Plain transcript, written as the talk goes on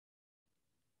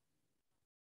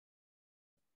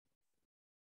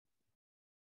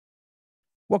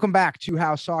Welcome back to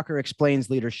How Soccer Explains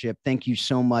Leadership. Thank you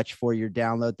so much for your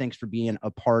download. Thanks for being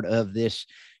a part of this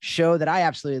show that I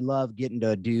absolutely love getting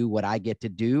to do what I get to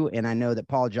do. And I know that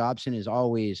Paul Jobson is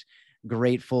always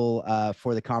grateful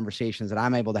for the conversations that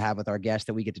I'm able to have with our guests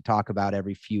that we get to talk about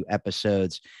every few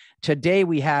episodes. Today,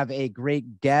 we have a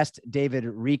great guest, David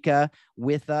Ricca,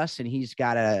 with us, and he's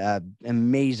got an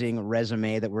amazing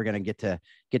resume that we're going to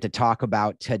get to talk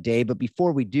about today. But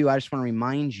before we do, I just want to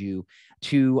remind you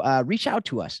to reach out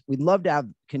to us. We'd love to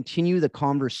continue the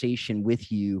conversation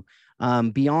with you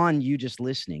beyond you just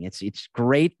listening. It's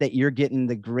great that you're getting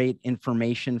the great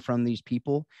information from these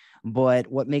people, but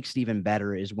what makes it even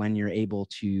better is when you're able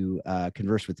to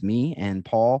converse with me and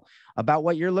Paul about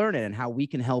what you're learning and how we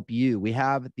can help you. We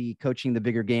have the Coaching the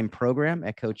Bigger Game program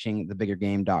at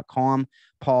coachingthebiggergame.com.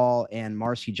 Paul and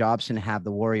Marcy Jobson have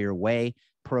the Warrior Way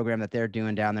program that they're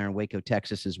doing down there in Waco,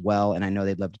 Texas as well. And I know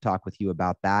they'd love to talk with you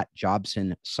about that,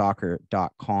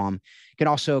 jobsonsoccer.com. You can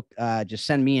also just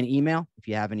send me an email if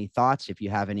you have any thoughts, if you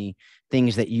have any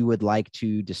things that you would like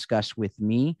to discuss with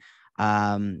me.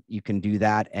 You can do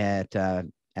that at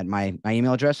my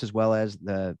email address as well as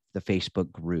the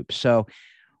Facebook group. So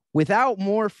without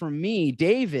more from me,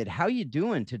 David, how you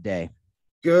doing today?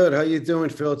 Good. How you doing,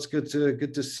 Phil? It's good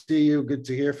to see you. Good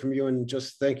to hear from you. And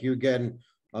just thank you again.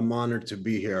 I'm honored to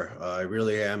be here. I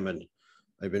really am. And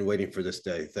I've been waiting for this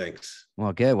day. Thanks.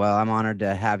 Well, good. Well, I'm honored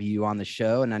to have you on the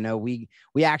show. And I know we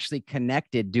actually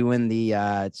connected doing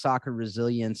the Soccer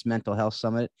Resilience Mental Health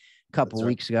Summit a couple of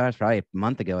weeks ago. It's probably a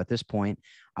month ago at this point.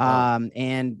 And,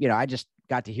 I just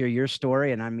got to hear your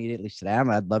story and I immediately said,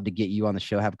 I'd love to get you on the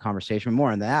show, have a conversation. More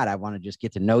than that, I want to just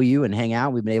get to know you and hang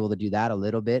out. We've been able to do that a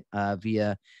little bit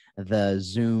via the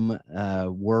Zoom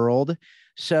world.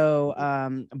 So,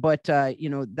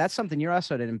 that's something. You're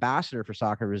also an ambassador for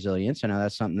Soccer Resilience. I know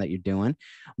that's something that you're doing,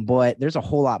 but there's a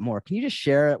whole lot more. Can you just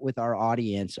share it with our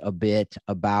audience a bit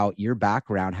about your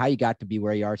background, how you got to be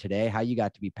where you are today, how you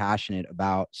got to be passionate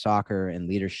about soccer and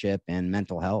leadership and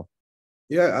mental health?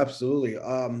 Yeah, absolutely.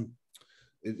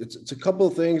 It's a couple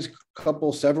of things,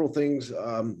 several things,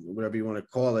 whatever you want to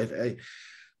call it.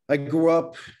 I grew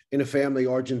up in a family,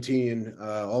 Argentinian.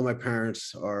 All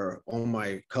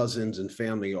my cousins and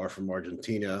family are from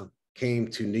Argentina. Came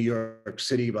to New York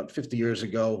City about 50 years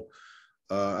ago.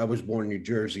 I was born in New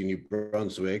Jersey, New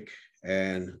Brunswick,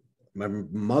 and my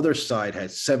mother's side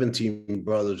had 17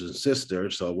 brothers and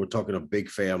sisters. So we're talking a big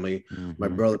family. Mm-hmm.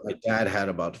 My dad had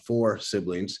about 4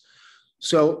 siblings.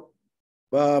 So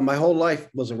my whole life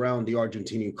was around the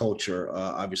Argentinian culture.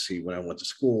 Obviously, when I went to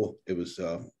school, it was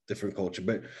a different culture.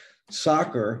 But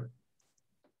soccer,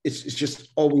 it's just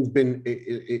always been.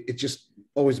 It's just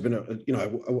always been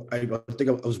I think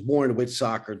I was born with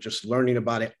soccer, just learning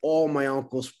about it. All my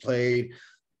uncles played.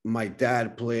 My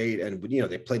dad played, and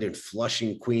they played in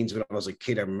Flushing, Queens. When I was a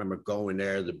kid, I remember going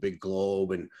there, the big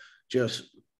globe, and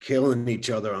just killing each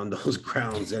other on those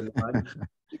grounds. And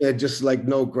yeah, just like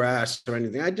no grass or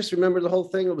anything. I just remember the whole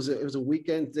thing. It was a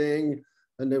weekend thing,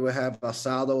 and they would have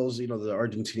asados, the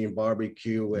Argentinian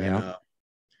barbecue, and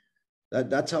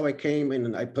that's how I came in.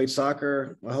 And I played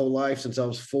soccer my whole life since I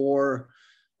was 4.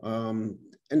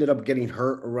 Ended up getting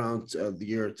hurt around the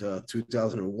year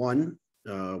 2001,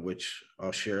 which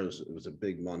I'll share. It was a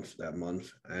big month that month,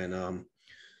 and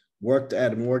worked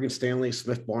at Morgan Stanley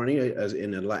Smith Barney as in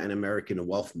the Latin American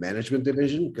Wealth Management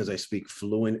Division because I speak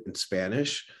fluent in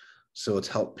Spanish. So it's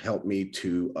helped me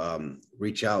to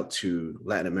reach out to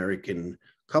Latin American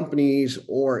companies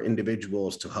or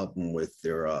individuals to help them with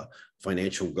their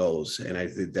financial goals. And I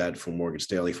did that for Morgan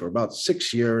Stanley for about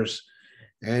 6 years.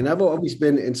 And I've always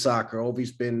been in soccer,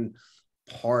 always been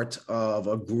part of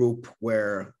a group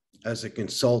where, as a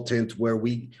consultant, where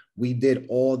we did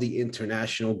all the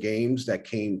international games that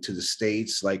came to the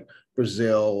States, like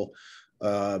Brazil,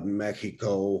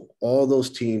 Mexico, all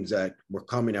those teams that were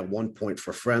coming at one point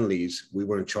for friendlies. We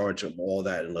were in charge of all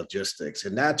that and logistics.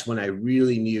 And that's when I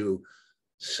really knew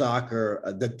soccer,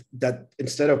 that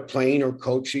instead of playing or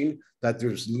coaching, that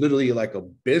there's literally like a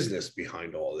business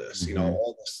behind all this, Mm-hmm.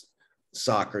 All this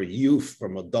soccer, youth,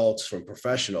 from adults, from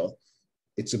professional.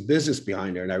 It's a business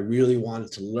behind there. And I really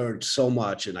wanted to learn so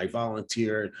much. And I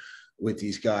volunteered with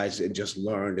these guys and just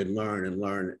learned and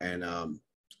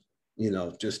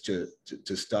just to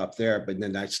stop there. But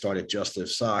then I started Just Live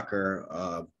Soccer.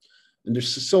 And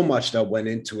there's so much that went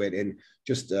into it. And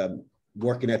just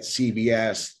working at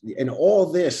CBS and all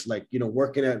this,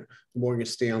 working at Morgan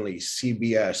Stanley,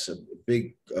 CBS,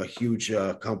 huge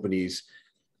companies.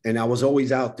 And I was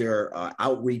always out there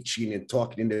outreaching and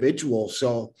talking to individuals.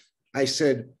 So I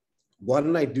said, why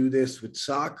don't I do this with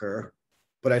soccer?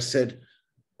 But I said,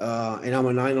 and I'm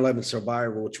a 9/11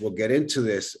 survivor, which we'll get into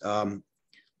this.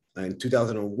 in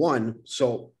 2001.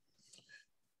 So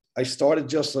I started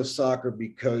Just Live Soccer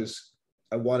because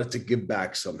I wanted to give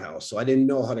back somehow. So I didn't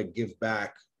know how to give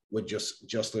back with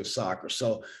Just Live Soccer.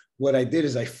 So what I did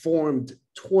is I formed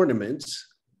tournaments,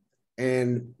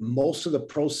 and most of the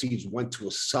proceeds went to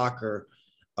a soccer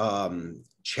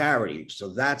charity. So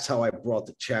that's how I brought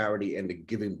the charity and the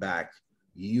giving back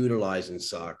utilizing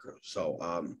soccer. So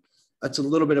that's a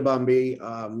little bit about me.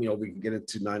 We can get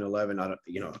into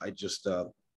 9/11. I just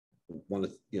want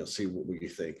to, see what you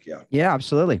think. Yeah. Yeah,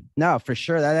 absolutely. No, for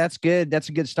sure. That's good. That's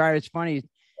a good start. It's funny.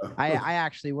 I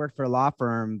actually worked for a law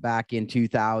firm back in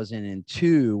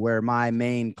 2002 where my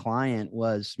main client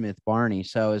was Smith Barney.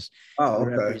 So I was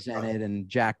represented and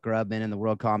Jack Grubman and the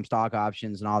WorldCom stock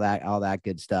options and all that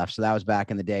good stuff. So that was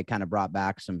back in the day, kind of brought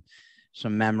back some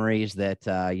memories that,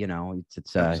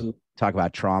 it's talk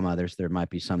about trauma. There might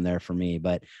be some there for me,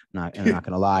 but I'm not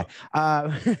going to lie.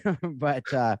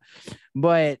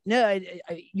 But no,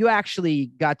 you actually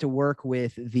got to work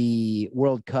with the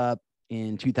World Cup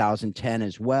in 2010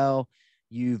 as well.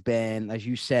 You've been, as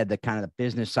you said, the kind of the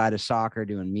business side of soccer,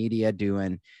 doing media,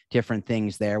 doing different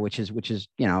things there, which is,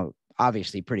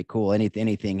 obviously pretty cool.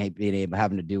 Anything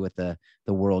having to do with the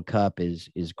World Cup is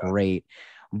great.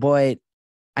 But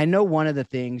I know one of the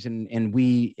things, and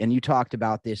you talked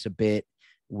about this a bit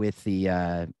with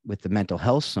the mental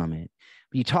health summit.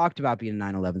 You talked about being a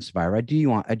 9/11 survivor. I do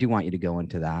want you to go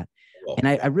into that, and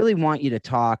I really want you to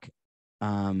talk.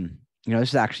 This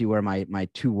is actually where my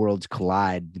two worlds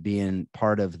collide: being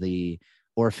part of the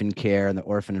orphan care and the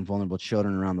orphan and vulnerable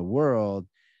children around the world,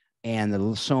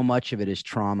 and so much of it is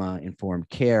trauma-informed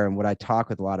care. And what I talk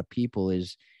with a lot of people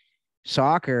is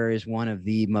soccer is one of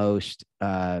the most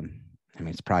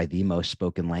it's probably the most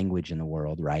spoken language in the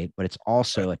world, right? But it's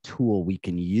also a tool we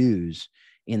can use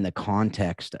in the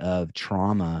context of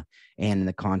trauma and in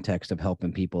the context of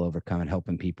helping people overcome and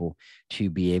helping people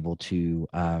to be able to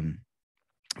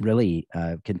really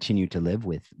continue to live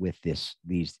with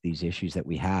these issues that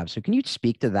we have. So can you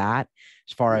speak to that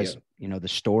as far as, the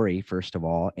story, first of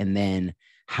all, and then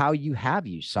how you have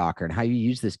used soccer and how you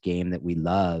use this game that we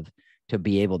love to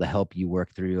be able to help you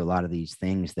work through a lot of these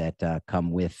things that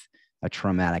come with a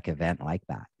traumatic event like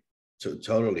that? So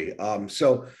totally.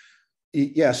 So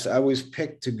yes, I was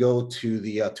picked to go to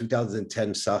the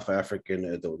 2010 South African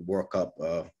the World Cup.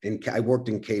 I worked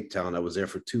in Cape Town. I was there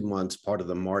for 2 months, part of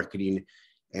the marketing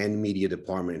and media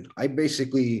department. I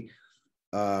basically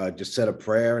just said a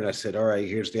prayer and I said, all right,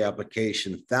 here's the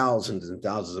application. Thousands and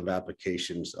thousands of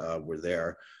applications were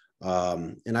there.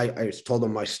 And I told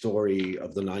them my story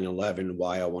of the 9/11,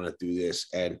 why I want to do this.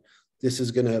 And this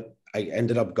is I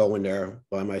ended up going there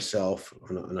by myself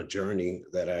on a journey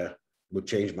that would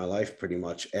change my life pretty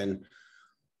much. And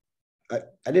I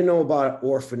didn't know about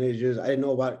orphanages. I didn't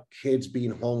know about kids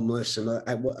being homeless. And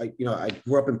I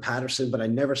grew up in Patterson, but I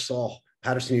never saw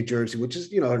Patterson, New Jersey, which is,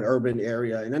 an urban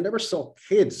area. And I never saw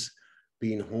kids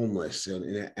being homeless.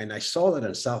 And I saw that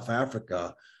in South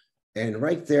Africa. And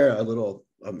right there, a little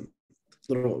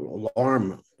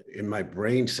alarm in my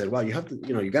brain said, well, you have to,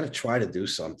 you got to try to do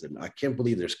something. I can't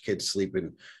believe there's kids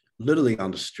sleeping literally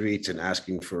on the streets and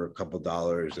asking for a couple of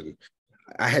dollars. And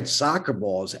I had soccer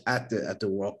balls at the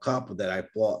World Cup that I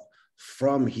bought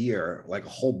from here, like a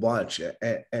whole bunch.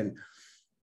 And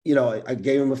I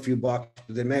gave them a few bucks.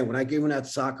 But then, man, when I gave them that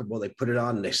soccer ball, they put it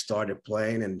on and they started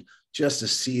playing. And just to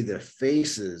see their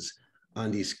faces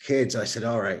on these kids, I said,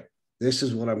 all right, this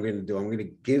is what I'm going to do. I'm going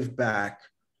to give back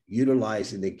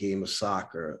utilizing the game of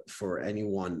soccer for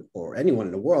anyone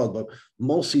in the world, but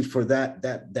mostly for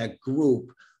that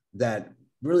group that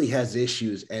really has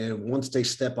issues. And once they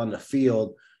step on the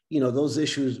field, those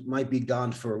issues might be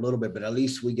gone for a little bit, but at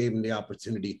least we gave them the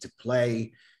opportunity to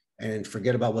play and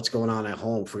forget about what's going on at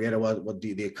home, forget about what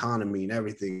the economy and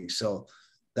everything. So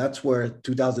that's where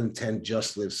 2010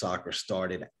 Just Live Soccer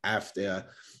started. After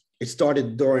it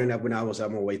started during that, when I was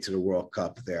on my way to the World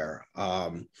Cup there.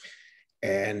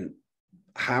 And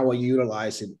how I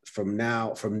utilize it from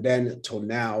then till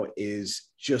now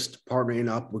is just partnering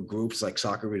up with groups like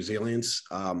Soccer Resilience,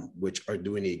 which are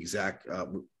doing the exact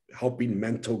helping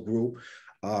mental group.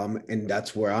 And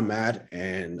that's where I'm at.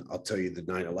 And I'll tell you the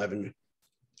 9/11.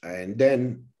 And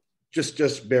then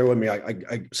just bear with me.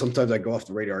 I sometimes I go off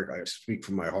the radar. I speak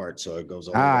from my heart. So it goes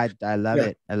on. I love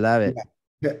it. I love it.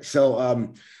 Yeah.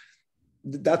 So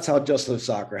that's how Just Live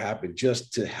Soccer happened,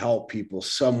 just to help people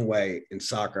some way in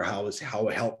soccer. How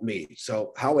it helped me.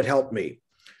 So how it helped me.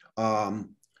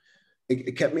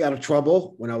 It kept me out of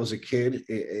trouble when I was a kid.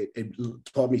 It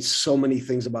taught me so many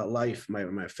things about life.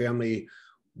 My family,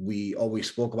 we always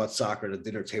spoke about soccer at the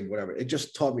dinner table, whatever. It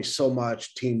just taught me so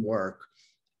much teamwork.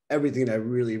 everything that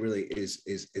really is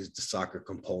the soccer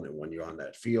component when you're on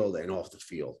that field and off the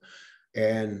field.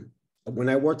 And when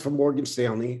I worked for Morgan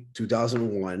Stanley,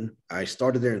 2001, I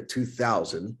started there in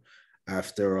 2000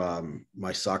 after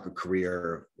my soccer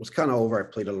career was kind of over.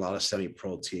 I played a lot of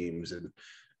semi-pro teams, and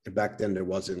back then there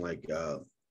wasn't like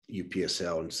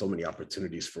UPSL and so many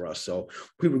opportunities for us. So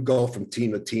we would go from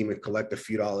team to team and collect a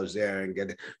few dollars there and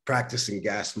get practice and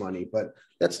gas money. But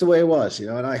that's the way it was, you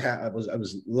know. And I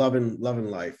was loving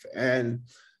life. And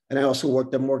I also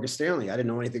worked at Morgan Stanley. I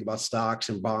didn't know anything about stocks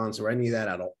and bonds or any of that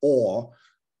at all.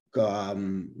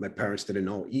 My parents didn't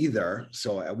know either,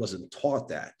 so I wasn't taught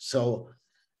that. So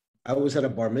I was at a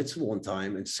bar mitzvah one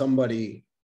time, and somebody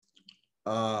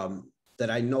that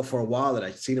I know for a while, that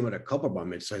I'd seen him at a couple of bar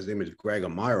mitzvahs, his name is Greg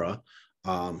Amira.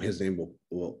 His name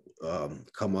will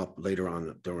come up later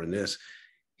on during this.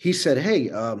 He said, hey,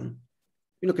 you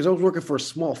know, because I was working for a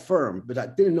small firm, but I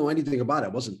didn't know anything about it. I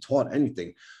wasn't taught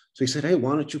anything. So he said, hey,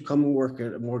 why don't you come and work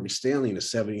at Morgan Stanley in the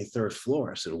 73rd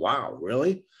floor? I said, wow,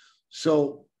 really?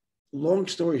 So long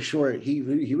story short, he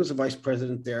was a vice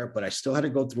president there, but I still had to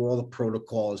go through all the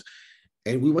protocols.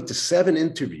 And we went to 7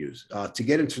 interviews to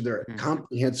get into their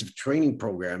comprehensive training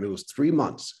program. It was 3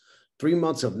 months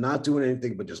of not doing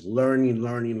anything, but just learning.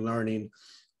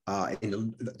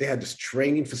 And they had this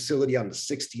training facility on the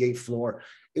 68th floor.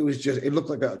 It looked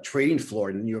like a trading floor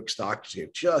in the New York Stock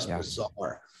Exchange, just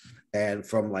bizarre. And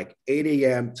from like 8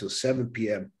 a.m. to 7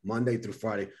 p.m., Monday through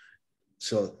Friday.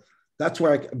 So that's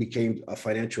where I became a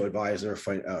financial advisor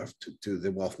to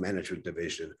the wealth management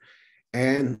division.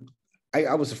 And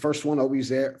I was the first one always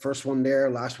there, first one there,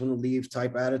 last one to leave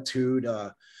type attitude,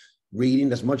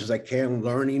 reading as much as I can,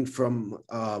 learning from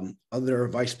other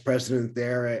vice presidents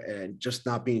there, and just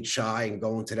not being shy and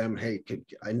going to them, hey,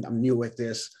 I'm new at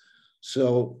this.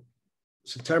 So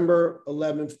September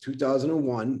 11th,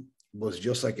 2001 was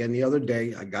just like any other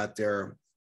day. I got there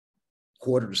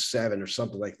 6:45 or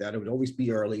something like that. It would always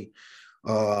be early.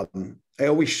 I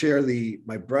always share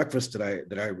my breakfast that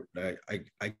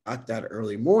I got that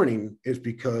early morning is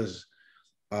because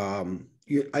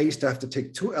I used to have to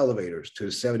take 2 elevators to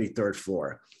the 73rd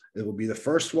floor. It will be the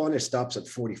first one. It stops at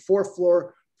 44th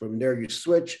floor. From there, you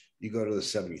switch, you go to the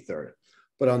 73rd.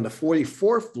 But on the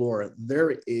 44th floor,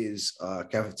 there is a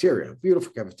cafeteria, a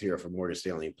beautiful cafeteria for Morgan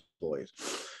Stanley employees.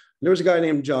 There was a guy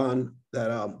named John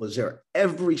that was there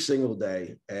every single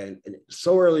day, and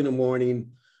so early in the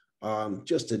morning.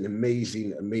 Just an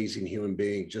amazing human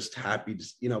being, just happy to,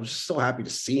 I was just so happy to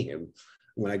see him.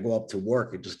 When I go up to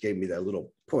work, it just gave me that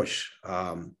little push.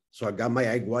 So I got my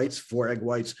egg whites, 4 egg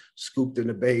whites, scooped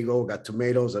in a bagel, got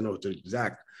tomatoes, I know the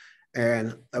exact.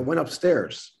 And I went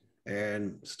upstairs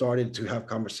and started to have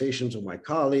conversations with my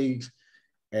colleagues.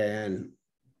 And,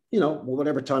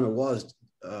 whatever time it was,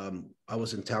 I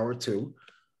was in Tower 2.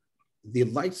 The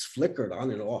lights flickered on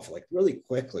and off like really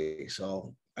quickly.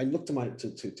 So I looked to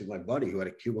my buddy who had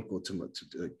a cubicle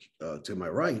to my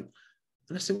right,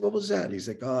 and I said, "What was that?" He's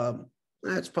like,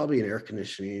 "It's probably an air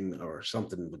conditioning or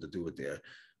something to do with the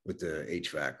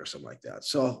HVAC or something like that."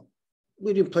 So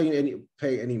we didn't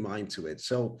pay any mind to it.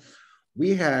 So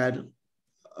we had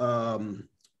a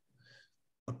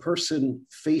person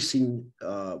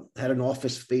had an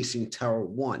office facing Tower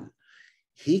 1.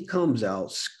 He comes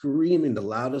out screaming, the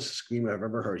loudest scream I've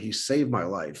ever heard. He saved my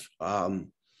life.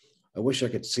 I wish I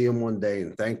could see him one day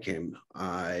and thank him.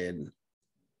 I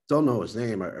don't know his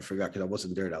name. I forgot because I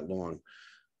wasn't there that long.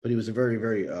 But he was a very,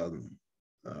 very,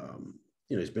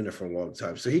 he's been there for a long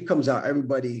time. So he comes out,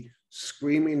 everybody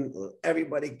screaming,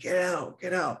 everybody get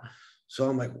out. So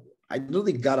I'm like, I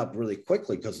literally got up really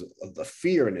quickly because of the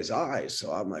fear in his eyes.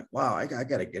 So I'm like, wow, I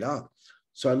got to get up.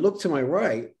 So I looked to my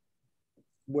right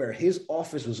where his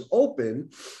office was open,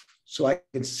 so I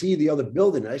can see the other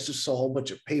building. I just saw a whole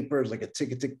bunch of papers, like a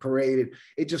tick parade.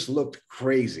 It just looked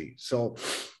crazy. So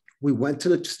we went to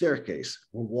the staircase.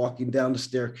 We're walking down the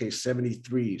staircase,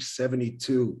 73,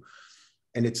 72,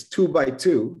 and it's 2 by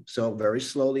 2. So very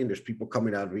slowly, and there's people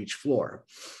coming out of each floor.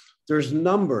 There's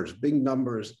numbers, big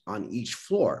numbers on each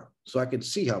floor. So I could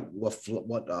see what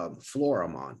floor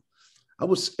I'm on.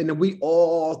 And then we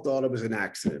all thought it was an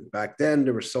accident. Back then,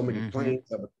 there were so many planes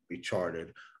that would be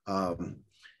chartered.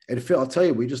 And Phil, I'll tell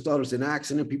you, we just thought it was an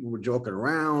accident. People were joking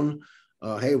around.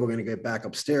 Hey, we're going to get back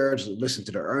upstairs, listen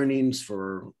to the earnings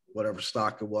for whatever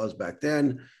stock it was back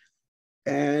then.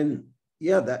 And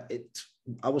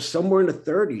I was somewhere in the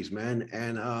 30s, man.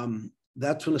 And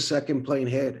that's when the second plane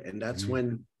hit. And that's when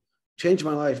it changed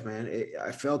my life, man.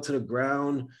 I fell to the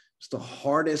ground. It's the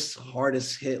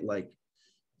hardest hit. Like,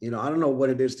 I don't know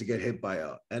what it is to get hit by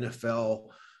a NFL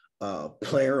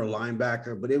player or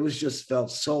linebacker, but it was just felt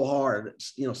so hard,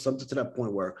 something to that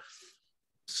point where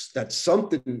that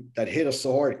something that hit us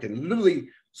so hard can literally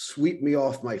sweep me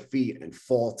off my feet and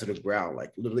fall to the ground,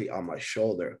 like literally on my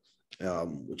shoulder,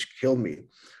 which killed me.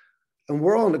 And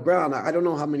we're on the ground. I don't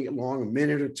know how many long, a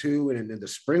minute or two, and then the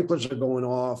sprinklers are going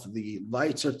off, the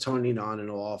lights are turning on and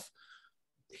off.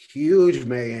 Huge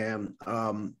mayhem.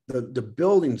 The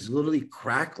building's literally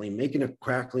crackling, making a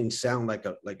crackling sound like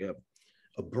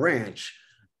a branch.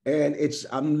 And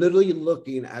I'm literally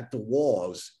looking at the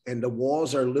walls, and the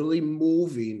walls are literally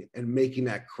moving and making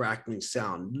that crackling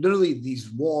sound. Literally, these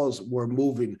walls were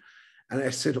moving. And I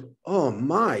said, oh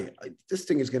my, this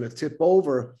thing is going to tip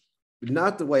over.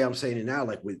 Not the way I'm saying it now,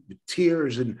 like with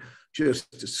tears and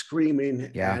just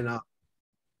screaming. Yeah. And I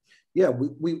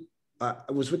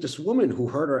was with this woman who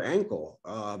hurt her ankle.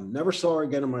 Never saw her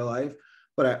again in my life,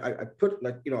 but I put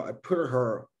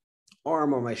her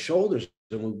arm on my shoulders,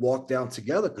 and we walked down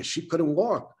together because she couldn't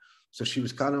walk. So she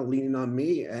was kind of leaning on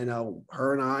me, and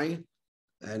her and I,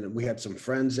 and we had some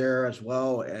friends there as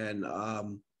well. And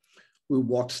we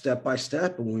walked step by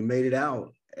step, and we made it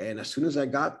out. And as soon as I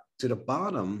got to the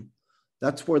bottom,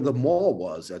 that's where the mall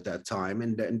was at that time.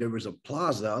 And there was a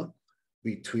plaza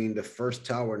between the first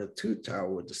tower and the two tower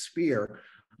with the Spear,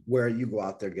 where you go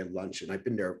out there and get lunch. And I've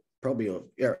been there probably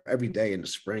every day in the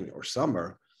spring or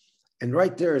summer. And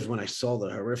right there is when I saw the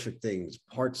horrific things,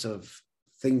 parts of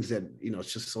things that,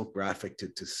 it's just so graphic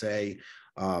to say,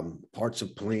 parts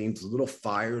of planes, little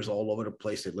fires all over the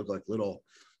place. They look like a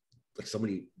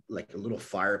little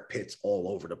fire pits all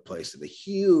over the place. And a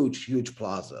huge, huge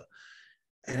plaza.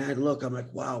 And I look, I'm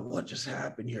like, wow, what just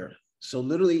happened here? So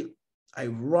literally I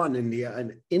run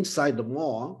inside the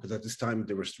mall, because at this time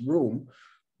there was room,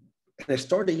 and I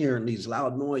started hearing these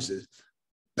loud noises,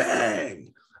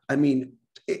 bang. I mean,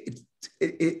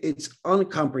 it's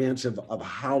incomprehensible of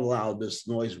how loud this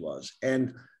noise was.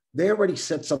 And they already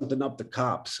set something up, the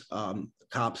cops,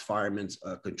 firemen's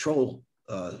control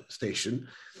station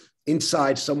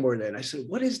inside somewhere there. And I said,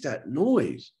 what is that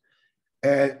noise?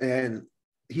 And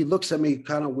he looks at me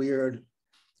kind of weird.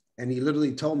 And he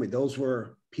literally told me those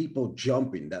were people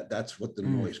jumping. That's what the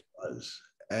noise was.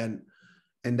 And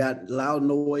that loud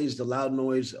noise, the loud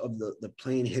noise of the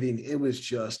plane hitting, it was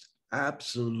just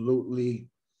absolutely,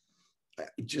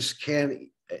 it just can't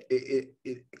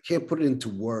put it into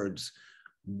words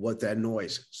what that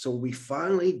noise. So we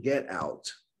finally get out.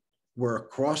 We're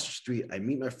across the street. I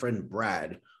meet my friend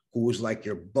Brad, who was like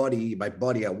my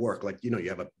buddy at work. Like, you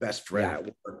have a best friend at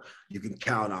work you can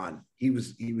count on. He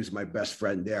was my best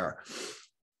friend there.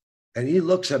 And he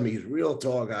looks at me, he's a real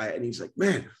tall guy. And he's like,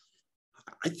 man,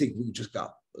 I think we just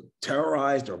got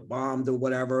terrorized or bombed or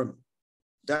whatever.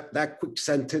 That quick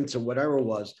sentence or whatever it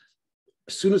was,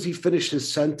 as soon as he finished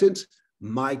his sentence,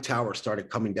 my tower started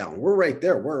coming down. We're right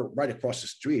there. We're right across the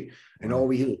street. And all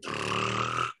we hear,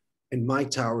 and my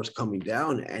tower was coming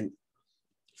down. And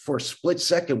for a split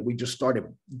second, we just started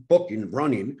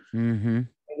running. Mm-hmm.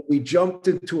 And we jumped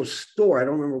into a store. I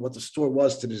don't remember what the store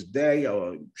was to this day,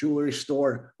 a jewelry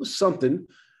store. It was something.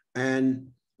 And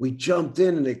we jumped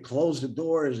in, and they closed the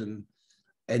doors,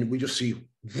 and we just see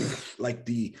like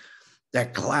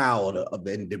that cloud of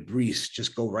debris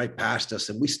just go right past us.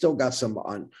 And we still got some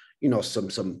on,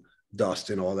 some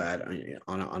dust and all that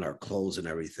on our clothes and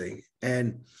everything.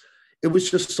 And it was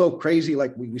just so crazy.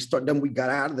 Like then we got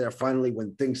out of there finally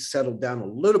when things settled down a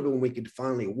little bit, when we could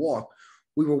finally walk.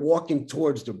 We were walking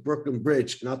towards the Brooklyn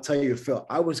Bridge. And I'll tell you, Phil,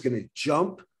 I was going to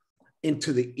jump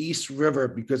into the East River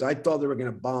because I thought they were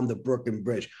going to bomb the Brooklyn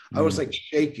Bridge. I was like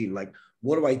shaking, like,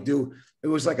 what do I do? It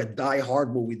was like a Die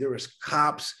Hard movie. There was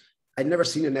cops. I'd never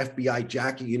seen an FBI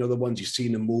jacket, the ones you see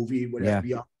in the movie with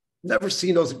FBI. Never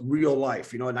seen those in real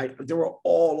life, and they were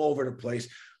all over the place.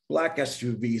 Black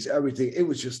SUVs, everything. It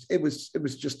was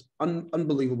just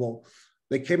unbelievable.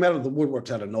 They came out of the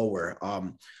woodworks out of nowhere.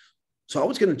 So I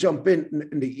was going to jump in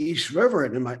the East River,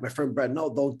 and then my friend Brad,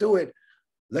 no, don't do it.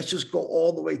 Let's just go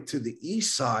all the way to the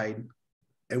east side.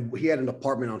 And he had an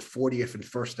apartment on 40th and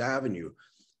First Avenue.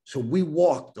 So we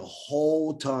walked the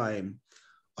whole time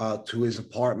to his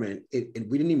apartment. And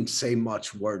we didn't even say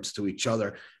much words to each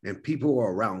other. And people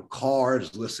were around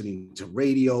cars, listening to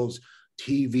radios,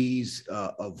 TVs,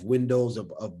 of windows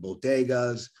of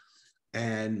bodegas.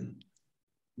 And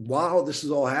while this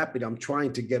is all happening, I'm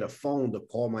trying to get a phone to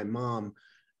call my mom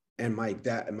and my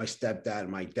dad and my stepdad and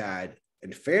my dad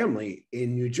and family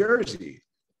in New Jersey.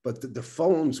 But the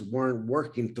phones weren't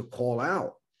working to call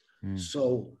out.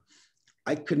 So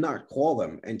I could not call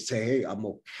them and say, hey, I'm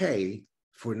okay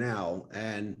for now.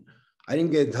 And I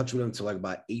didn't get in touch with them until like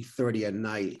about 8:30 at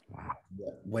night. Wow.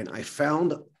 When I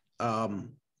found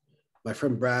my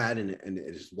friend Brad and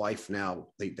his wife now,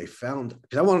 they found,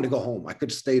 because I wanted to go home. I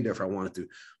could stay there if I wanted to,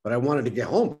 but I wanted to get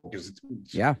home because it's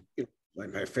Yeah. you know,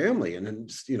 like my family. And then,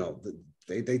 you know,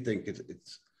 they think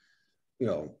it's, you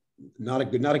know, not a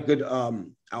good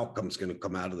outcome's going to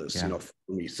come out of this, Yeah. you know,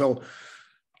 for me. So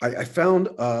I found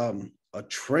a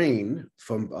train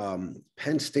from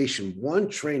Penn Station, one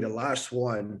train, the last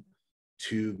one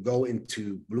to go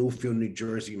into Bloomfield, New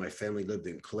Jersey. My family lived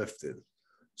in Clifton.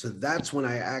 So that's when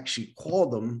I actually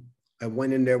called them. I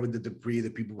went in there with the debris. The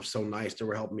people were so nice. They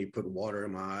were helping me put water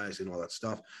in my eyes and all that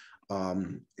stuff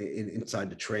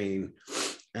inside the train.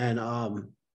 And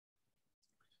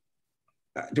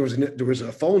there was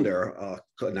a phone there,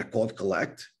 and I called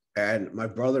collect. And my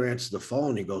brother answered the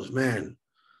phone. He goes, "Man,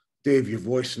 Dave, your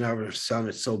voice never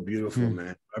sounded so beautiful,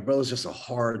 man." My brother's just a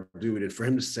hard dude. And for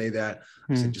him to say that,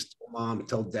 I said, "Just tell mom,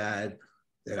 tell dad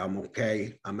that I'm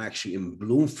okay. I'm actually in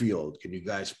Bloomfield. Can you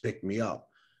guys pick me up?"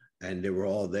 And they were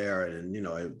all there. And, you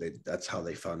know, that's how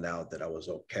they found out that I was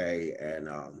okay. And,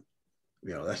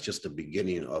 you know, that's just the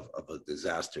beginning of a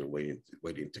disaster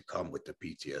waiting to come with the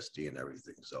PTSD and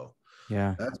everything. So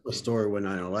Yeah. that's my story with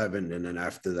 9/11. And then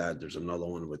after that, there's another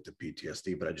one with the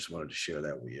PTSD, but I just wanted to share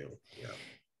that with you. Yeah.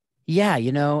 Yeah.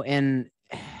 You know, and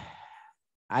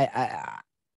I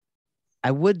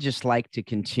would just like to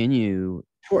continue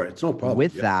Sure, it's no problem.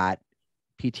 with that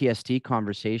PTSD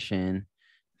conversation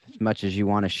as much as you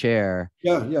want to share.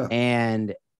 Yeah.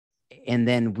 And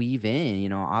then weave in, you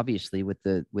know, obviously with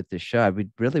the show, I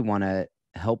would really want to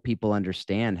help people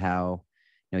understand how,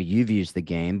 you know, you've used the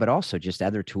game, but also just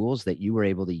other tools that you were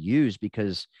able to use,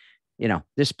 because, you know,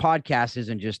 this podcast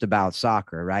isn't just about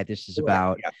soccer, right? This is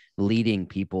about leading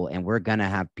people, and we're going to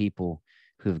have people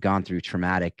who've gone through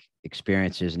traumatic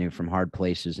experiences and from hard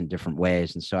places in different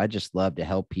ways. And so I just love to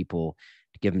help people,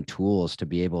 to give them tools to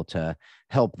be able to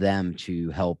help them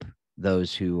to help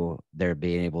those who they're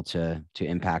being able to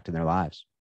impact in their lives.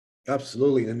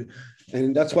 Absolutely.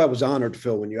 And that's why I was honored,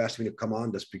 Phil, when you asked me to come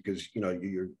on this, because, you know,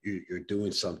 you're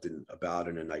doing something about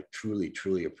it. And I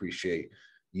truly appreciate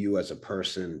you as a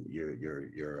person,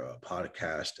 your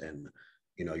podcast, and,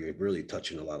 you know, you're really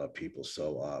touching a lot of people.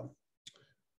 So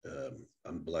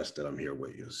I'm blessed that I'm here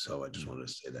with you. So I just wanted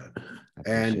to say that. I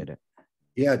appreciate it.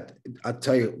 Yeah, I'll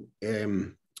tell you,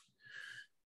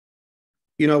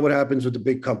 you know what happens with the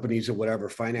big companies or whatever,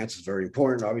 finance is very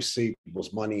important. Obviously,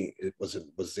 people's money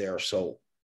was there. So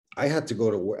I had to go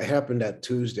to work. It happened that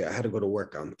Tuesday. I had to go to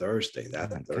work on Thursday.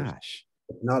 Gosh.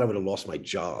 If not, I would have lost my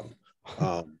job.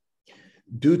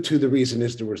 Due to the reason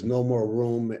is there was no more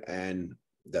room, and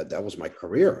that was my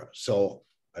career. So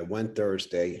I went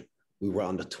Thursday. We were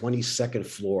on the 22nd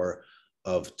floor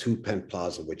of 2 Penn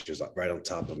Plaza, which is right on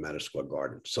top of Madison Square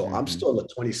Garden. So I'm still on the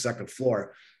 22nd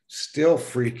floor, still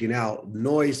freaking out,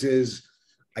 noises.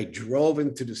 I drove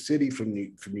into the city from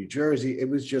New Jersey. It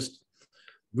was just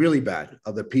really bad.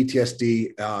 The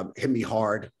PTSD hit me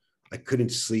hard. I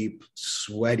couldn't sleep,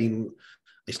 sweating.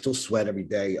 I still sweat every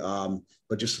day,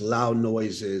 but just loud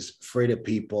noises, afraid of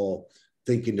people,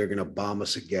 thinking they're going to bomb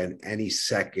us again any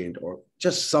second, or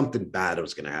just something bad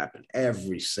was going to happen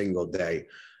every single day.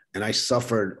 And I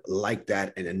suffered like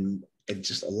that, and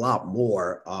just a lot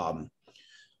more.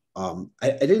 I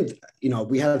didn't, you know,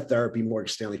 we had therapy. Morgan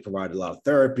Stanley provided a lot of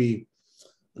therapy.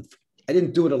 I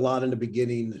didn't do it a lot in the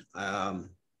beginning.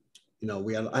 You know,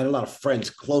 I had a lot of friends,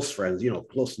 close friends, you know,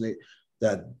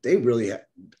 that they really,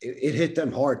 it hit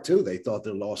them hard too. They thought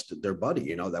they lost their buddy,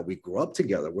 you know, that we grew up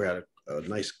together. We had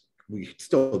we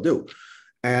still do.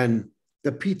 And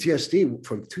the PTSD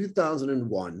from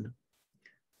 2001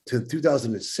 to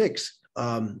 2006,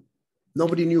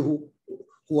 nobody knew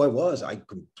who I was. I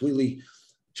completely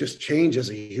just changed as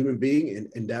a human being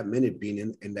in that minute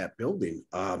being in that building.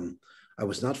 I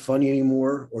was not funny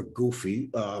anymore or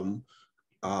goofy.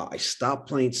 I stopped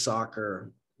playing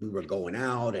soccer. We were going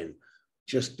out and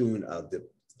just doing the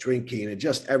drinking and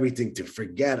just everything to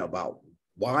forget about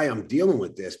why I'm dealing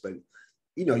with this. But,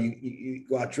 you know, you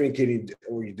go out drinking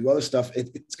or you do other stuff,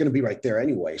 it's going to be right there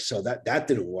anyway. So that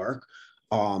didn't work.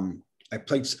 I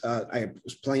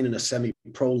was playing in a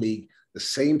semi-pro league the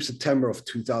same September of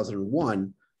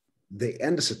 2001. The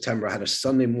end of September, I had a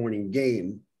Sunday morning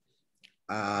game.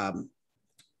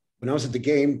 When I was at the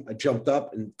game, I jumped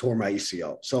up and tore my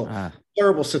ACL. So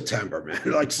terrible September, man.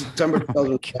 Like September.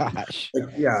 Oh gosh.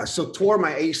 Yeah. So tore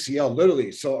my ACL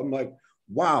literally. So I'm like,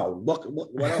 wow, look,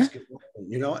 what else can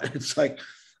happen? You know, it's like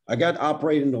I got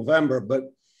operated in November,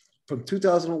 but from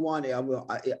 2001,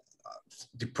 I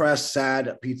depressed,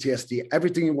 sad, PTSD,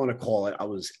 everything you want to call it. I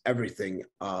was everything.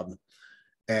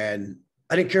 And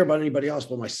I didn't care about anybody else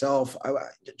but myself. I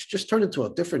just turned into a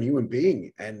different human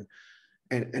being. And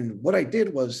And what I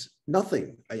did was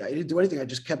nothing. I didn't do anything. I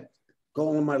just kept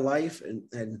going with my life.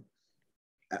 And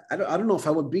I don't know if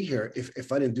I would be here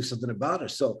if I didn't do something about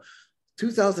it. So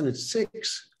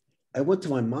 2006, I went to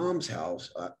my mom's house.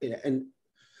 And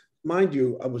mind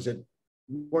you, I was at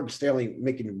Morgan Stanley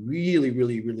making really,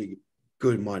 really, really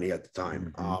good money at the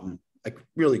time. Like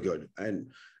really good.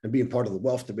 And being part of the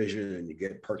wealth division, and you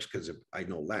get perks because I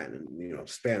know Latin and,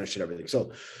 Spanish and everything.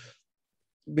 So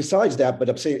besides that, but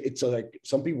I'm saying it's like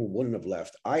some people wouldn't have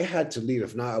left. I had to leave.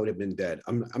 If not, I would have been dead.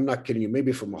 I'm not kidding you.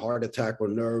 Maybe from a heart attack or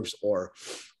nerves or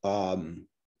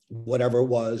whatever it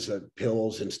was,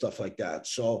 pills and stuff like that.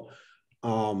 So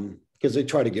because they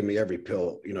try to give me every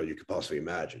pill, you could possibly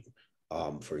imagine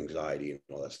for anxiety and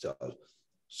all that stuff.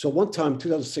 So one time,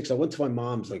 2006, I went to my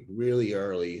mom's like really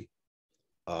early,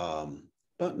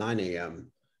 about 9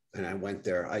 a.m. And I went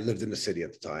there. I lived in the city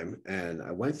at the time. And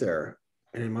I went there.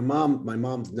 And my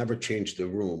mom's never changed the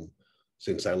room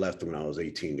since I left when I was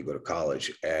 18 to go to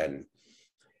college. And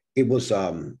it was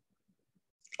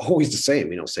always the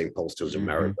same, same posters of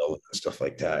Maradona and stuff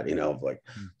like that, of like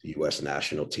the U.S.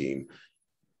 national team.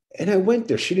 And I went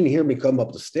there. She didn't hear me come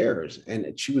up the stairs.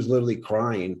 And she was literally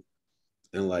crying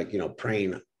and like,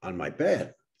 praying on my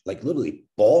bed, like literally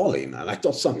bawling. And I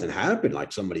thought something happened,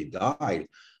 like somebody died.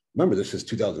 Remember, this is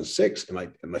 2006. And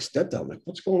my stepdad, I'm like,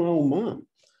 what's going on with Mom?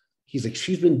 He's like,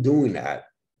 she's been doing that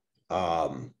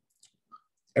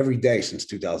every day since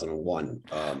 2001,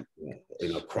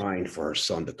 crying for her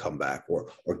son to come back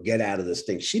or get out of this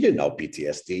thing. She didn't know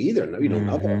PTSD either. No,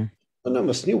 none of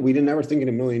us knew. We didn't ever think in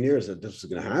a million years that this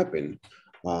was going to happen.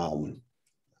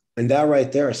 And that right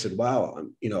there, I said, wow,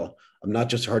 I'm not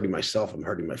just hurting myself, I'm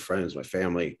hurting my friends, my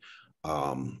family,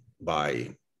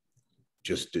 by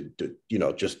just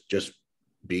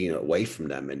being away from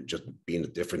them and just being a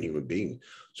different human being.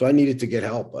 So I needed to get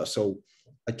help. So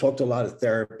I talked to a lot of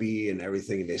therapy and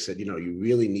everything. And they said, you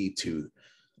really need to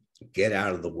get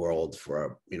out of the world for,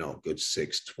 a good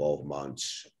 6-12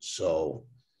 months. So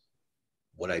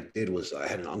what I did was I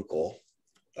had an uncle,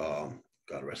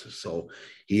 God rest his soul.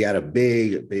 He had a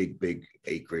big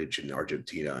acreage in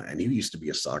Argentina, and he used to be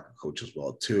a soccer coach as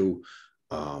well too.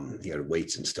 He had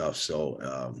weights and stuff.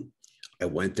 So I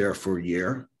went there for a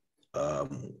year.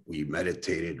 We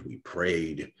meditated, we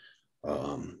prayed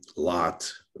a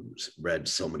lot, read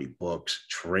so many books,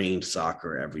 trained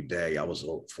soccer every day. I was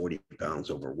 40 pounds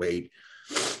overweight,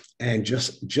 and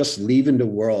just leaving the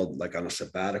world like on a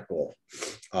sabbatical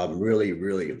really,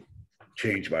 really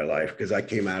changed my life, because I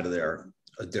came out of there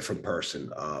a different person.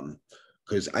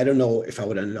 Because I don't know if I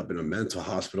would end up in a mental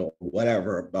hospital or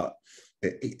whatever, but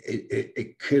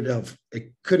it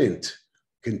couldn't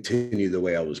continue the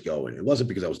way I was going. It wasn't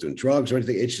because I was doing drugs or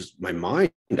anything. It's just my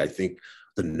mind. I think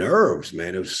the nerves,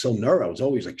 man, it was so nervous. I was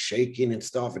always like shaking and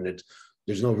stuff, and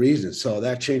there's no reason. So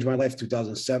that changed my life.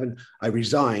 2007, I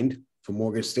resigned from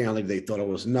Morgan Stanley. They thought I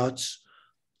was nuts,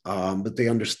 but they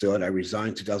understood. I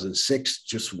resigned 2006,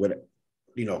 just with,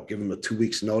 give them a 2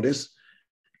 weeks notice,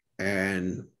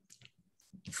 and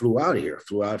flew out of here,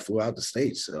 flew out the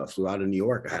States, flew out of New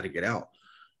York. I had to get out,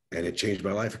 and it changed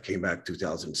my life. I came back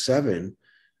 2007.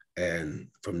 And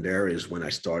from there is when I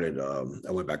started,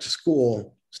 I went back to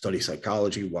school, studied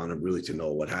psychology, wanted really to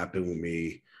know what happened with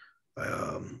me.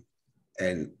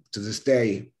 And to this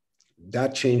day,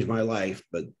 that changed my life,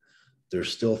 but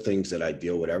there's still things that I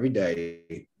deal with every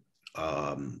day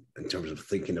in terms of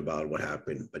thinking about what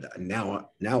happened. But now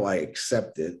I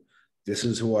accept it. This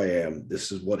is who I am.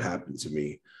 This is what happened to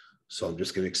me. So I'm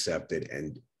just going to accept it.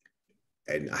 And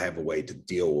I have a way to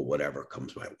deal with whatever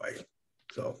comes my way.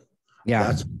 So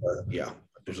yeah,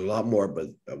 there's a lot more, but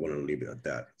I want to leave it at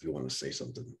that. If you want to say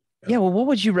something. Yeah. Well, what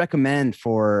would you recommend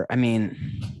for,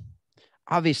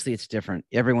 obviously it's different.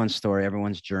 Everyone's story,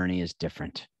 everyone's journey is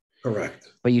different. Correct.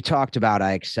 But you talked about,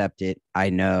 I accept it.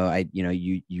 I know,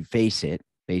 you face it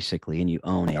basically, and you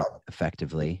own it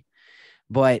effectively.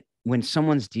 But when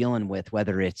someone's dealing with,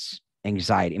 whether it's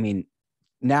anxiety,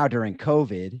 now during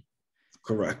COVID,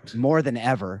 correct, more than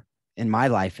ever in my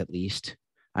life, at least,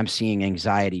 I'm seeing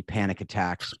anxiety, panic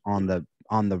attacks on the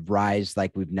rise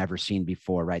like we've never seen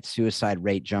before, right? Suicide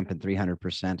rate jumping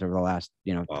 300% over the last,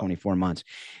 24 months.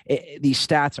 These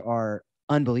stats are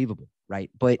unbelievable, right?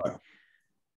 But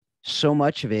so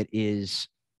much of it is,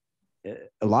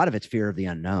 a lot of it's fear of the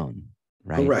unknown,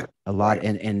 right? Correct. A lot,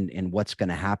 and what's going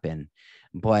to happen.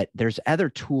 But there's other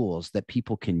tools that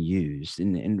people can use.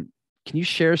 And can you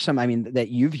share some, that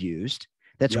you've used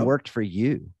that's worked for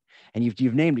you? And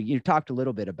you've talked a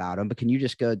little bit about them, but can you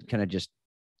just go kind of just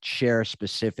share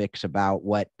specifics about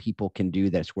what people can do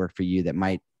that's worked for you that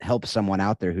might help someone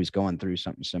out there who's going through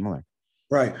something similar?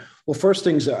 Right. Well, first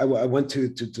things, I went to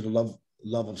the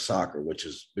love of soccer, which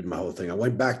has been my whole thing. I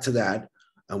went back to that.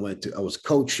 I was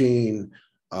coaching,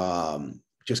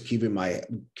 just keeping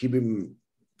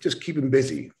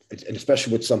busy, and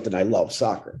especially with something I love,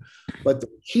 soccer. But the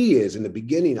key is, in the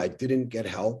beginning, I didn't get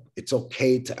help. It's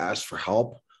okay to ask for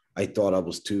help. I thought I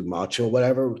was too macho,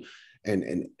 whatever.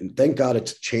 And thank God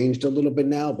it's changed a little bit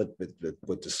now, but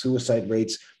with the suicide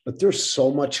rates, but there's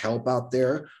so much help out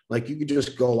there. Like, you could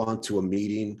just go onto a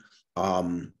meeting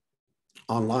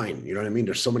online. You know what I mean?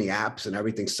 There's so many apps and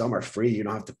everything. Some are free. You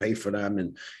don't have to pay for them.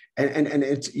 And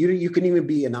it's, you can even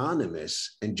be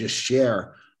anonymous and just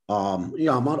share. I'm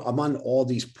on all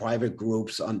these private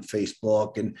groups on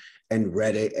Facebook and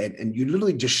Reddit, and you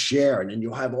literally just share, and then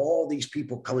you'll have all these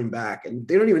people coming back, and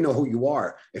they don't even know who you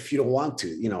are if you don't want to,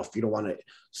 if you don't want to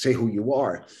say who you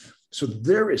are. So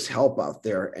there is help out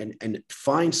there, and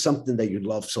find something that you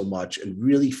love so much and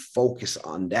really focus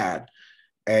on that.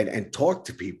 And talk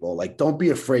to people. Like, don't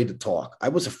be afraid to talk. I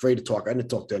was afraid to talk. I didn't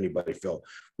talk to anybody, Phil.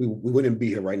 We wouldn't be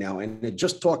here right now. And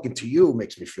just talking to you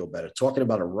makes me feel better. Talking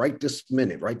about it right this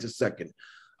minute, right this second,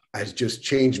 has just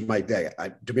changed my day.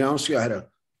 To be honest with you, I had a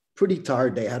pretty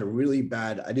tired day. I had a really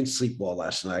bad, I didn't sleep well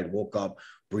last night. I woke up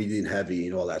breathing heavy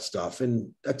and all that stuff.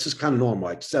 And that's just kind of normal.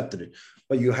 I accepted it.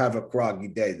 But you have a groggy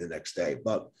day the next day.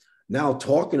 But now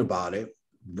talking about it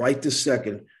right this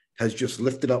second has just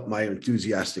lifted up my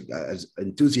enthusiasm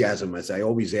as I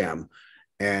always am.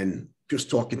 And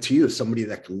just talking to you, somebody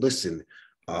that can listen,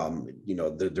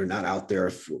 they're not out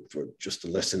there for just to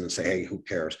listen and say, hey, who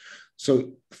cares?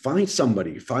 So find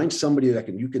somebody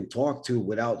that you can talk to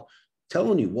without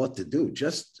telling you what to do.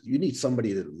 You need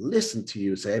somebody to listen to you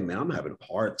and say, hey man, I'm having a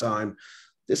hard time.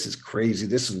 This is crazy.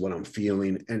 This is what I'm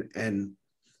feeling. And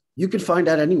you can find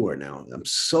that anywhere now. I'm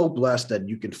so blessed that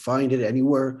you can find it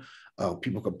anywhere.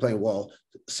 People complain, well,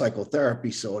 psychotherapy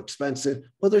is so expensive.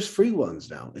 Well, there's free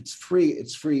ones now. It's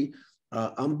free.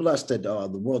 I'm blessed that the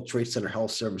World Trade Center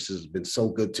Health Services has been so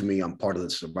good to me. I'm part of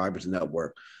the Survivors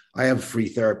Network. I have free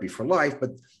therapy for life.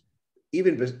 But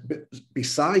even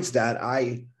besides that,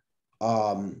 I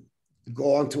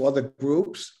go on to other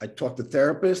groups. I talk to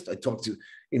therapists. I talk to,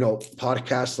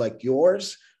 podcasts like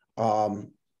yours.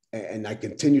 And I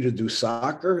continue to do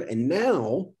soccer. And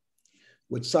now,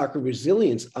 with Soccer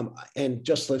Resilience and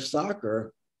Just Live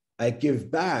Soccer, I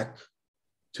give back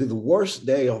to the worst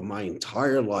day of my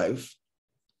entire life.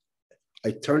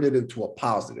 I turned it into a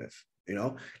positive.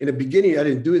 In the beginning, I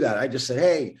didn't do that. I just said,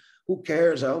 hey, who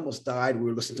cares? I almost died. We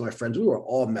were listening to my friends. We were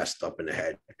all messed up in the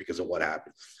head because of what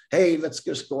happened. Hey, let's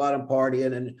just go out and party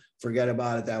and forget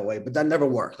about it that way. But that never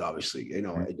worked, obviously.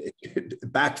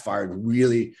 It backfired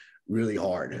really, really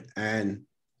hard. And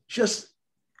just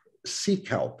seek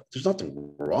help. There's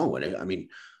nothing wrong with it. I mean,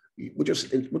 we're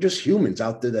just humans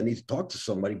out there that need to talk to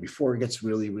somebody before it gets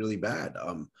really, really bad.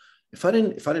 If I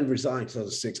didn't resign in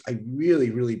 2006, I really,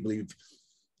 really believe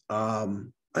I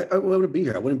wouldn't be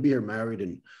here. I wouldn't be here married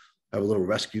and have a little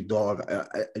rescue dog.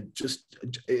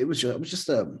 It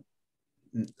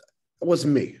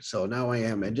wasn't me. So now I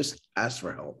am, and just ask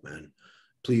for help, man.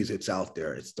 Please, it's out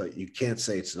there. You can't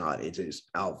say it's not. It is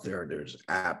out there. There's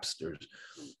apps. There's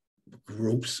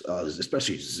groups,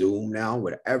 especially Zoom now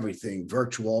with everything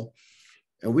virtual,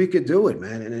 and we could do it,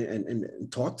 man.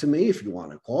 And talk to me if you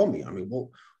want to. Call me. I mean,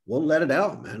 we'll let it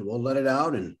out, man. We'll let it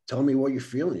out and tell me what you're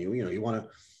feeling. You want to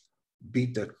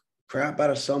beat the crap out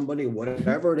of somebody,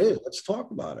 whatever it is. Let's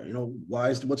talk about it.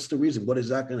 What's the reason? What is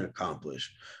that going to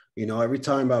accomplish? Every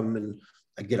time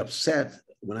I get upset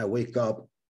when I wake up,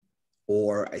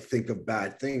 or I think of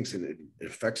bad things, and it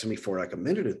affects me for like a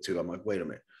minute or two. I'm like, wait a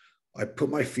minute. I put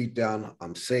my feet down.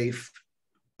 I'm safe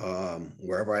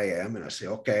wherever I am. And I say,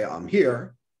 okay, I'm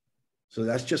here. So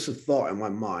that's just a thought in my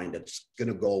mind that's going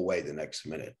to go away the next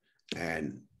minute.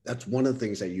 And that's one of the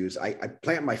things I use. I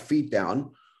plant my feet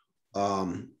down.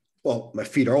 Well, my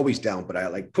feet are always down, but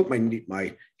I put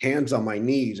my hands on my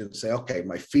knees and say, okay,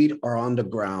 my feet are on the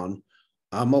ground.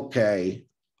 I'm okay.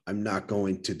 I'm not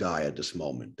going to die at this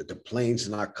moment. That the plane's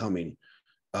not coming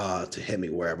to hit me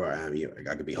wherever I am.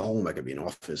 I could be home, I could be in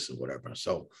office or whatever.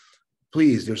 So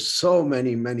please, there's so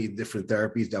many different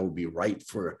therapies that would be right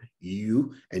for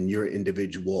you and your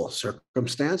individual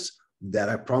circumstance that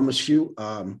I promise you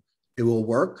it will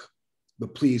work.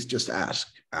 But please just ask.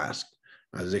 As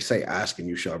they say, ask and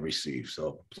you shall receive.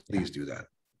 So please do that,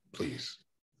 please.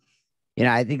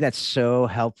 I think that's so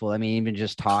helpful. I mean, even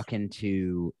just talking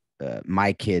to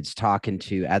my kids, talking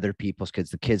to other people's kids,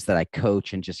 the kids that I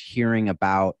coach, and just hearing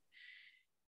about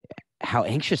how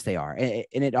anxious they are. And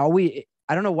it always,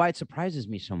 I don't know why it surprises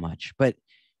me so much, but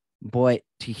boy,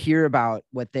 to hear about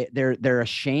what they're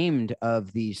ashamed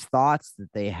of these thoughts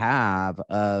that they have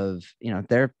of,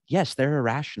 they're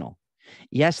irrational.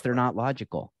 Yes, they're not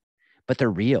logical, but they're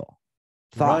real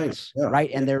thoughts, right?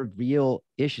 And they're real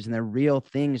issues, and they're real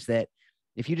things that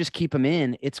if you just keep them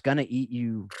in, it's going to eat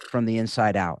you from the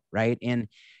inside out, right? And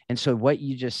so what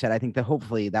you just said, I think that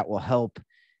hopefully that will help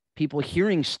people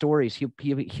hearing stories,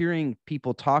 hearing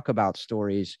people talk about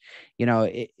stories,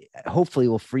 it hopefully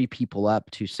will free people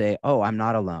up to say, oh, I'm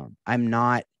not alone. I'm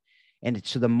not. And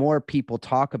so the more people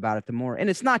talk about it, the more, and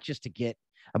it's not just to get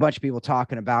a bunch of people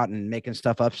talking about and making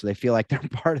stuff up so they feel like they're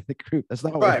part of the group. That's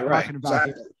not what we're talking about.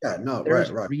 Exactly. Yeah, no, There's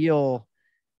right. real,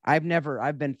 I've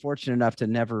been fortunate enough to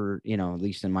never, at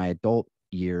least in my adult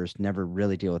years, never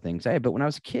really deal with anxiety. But when I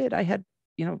was a kid, I had,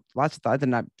 lots of thoughts,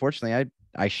 and fortunately,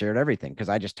 I shared everything because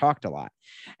I just talked a lot.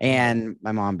 And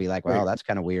my mom be like, well, that's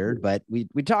kind of weird, but we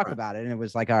talk about it, and it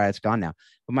was like, all right, it's gone now.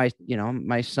 But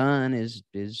my son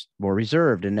is more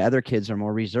reserved, and other kids are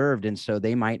more reserved. And so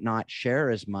they might not share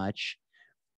as much.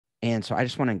 And so I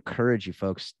just want to encourage you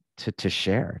folks to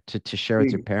share, to share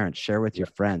with your parents, share with your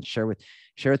friends, share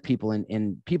with people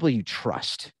and people you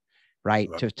trust, right?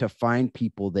 To find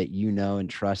people that and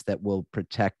trust that will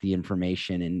protect the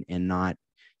information and not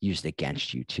used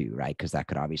against you too, right? Because that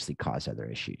could obviously cause other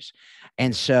issues.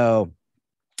 And so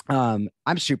I'm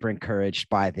super encouraged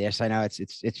by this. I know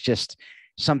it's just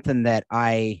something that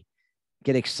I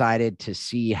get excited to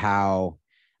see how,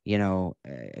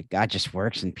 God just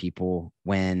works in people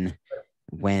when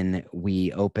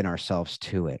we open ourselves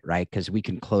to it, right? Because we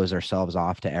can close ourselves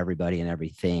off to everybody and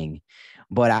everything.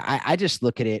 But I just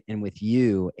look at it, and with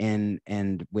you and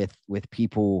with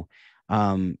people,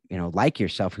 like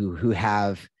yourself who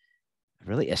have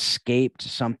really escaped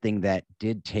something that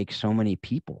did take so many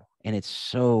people, and it's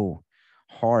so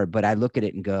hard. But I look at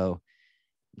it and go,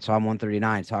 Psalm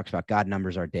 139 talks about God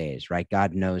numbers our days, right?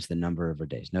 God knows the number of our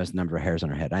days, knows the number of hairs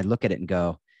on our head. And I look at it and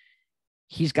go,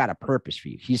 he's got a purpose for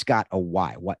you. He's got a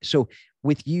why. So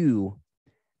with you,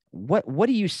 what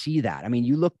do you see that? I mean,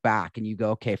 you look back and you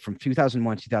go, okay, from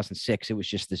 2001, 2006, it was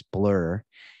just this blur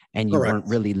and you weren't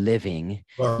really living.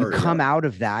 You come out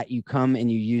of that, you come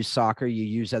and you use soccer, you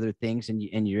use other things,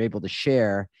 and you're able to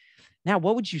share. Now,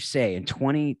 what would you say in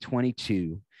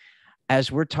 2022, as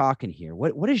we're talking here,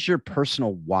 what is your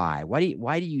personal why?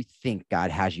 Why do you think God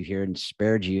has you here and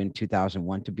spared you in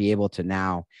 2001 to be able to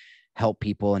now help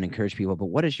people and encourage people? But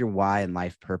what is your why and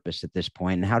life purpose at this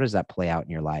point? And how does that play out in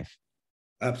your life?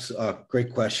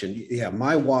 Great question. Yeah,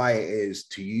 my why is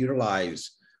to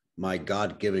utilize my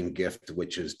God-given gift,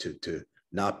 which is to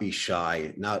not be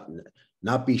shy, not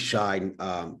be shy.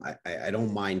 I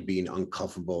don't mind being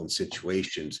uncomfortable in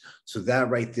situations. So that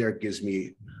right there gives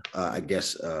me, I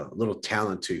guess, a little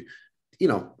talent to,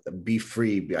 be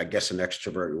free, I guess, an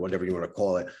extrovert, whatever you want to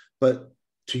call it. But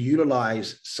to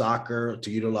utilize soccer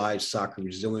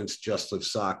resilience, Just Live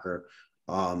Soccer,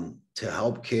 to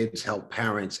help kids, help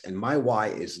parents. And my why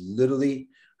is literally,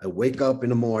 I wake up in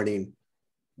the morning,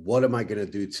 what am I going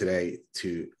to do today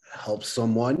to help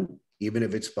someone, even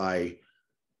if it's by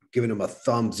giving them a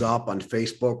thumbs up on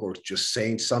Facebook or just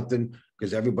saying something,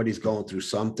 because everybody's going through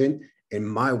something. And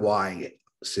my why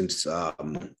since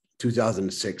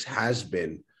 2006 has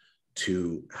been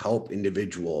to help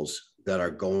individuals that are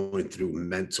going through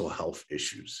mental health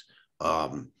issues.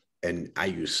 And I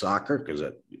use soccer because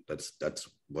that's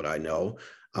what I know.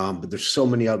 But there's so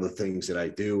many other things that I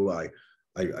do. I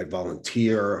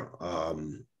volunteer.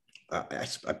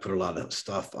 I put a lot of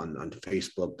stuff on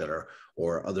Facebook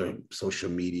or other social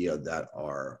media that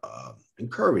are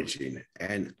encouraging.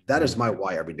 And that is my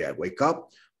why every day. I wake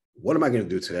up, what am I going to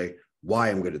do today? Why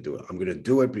I'm going to do it? I'm going to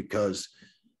do it because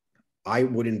I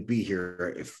wouldn't be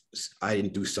here if I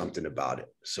didn't do something about it.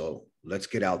 So let's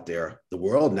get out there. The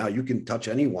world now, you can touch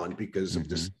anyone because of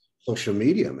this social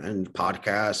media and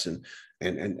podcasts.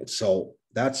 And so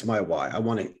that's my why. I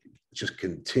want to just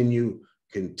continue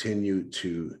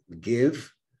to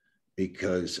give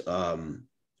because,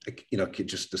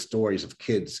 just the stories of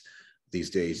kids these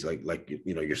days, like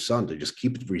your son, to just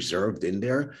keep it reserved in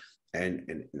there.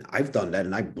 And I've done that,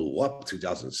 and I blew up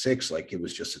 2006. Like it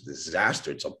was just a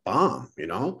disaster. It's a bomb,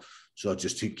 So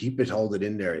just to keep it, hold it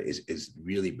in there is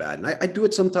really bad. And I do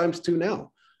it sometimes too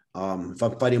now. If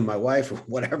I'm fighting with my wife or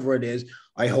whatever it is,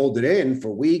 I hold it in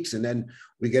for weeks, and then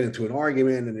we get into an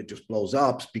argument, and it just blows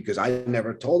up because I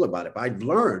never told about it. But I've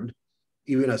learned,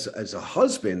 even as a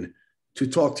husband, to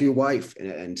talk to your wife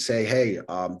and say, hey,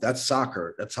 that's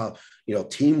soccer. That's how,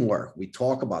 teamwork. We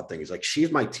talk about things like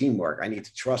she's my teamwork. I need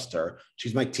to trust her.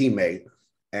 She's my teammate.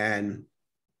 And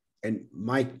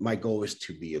my goal is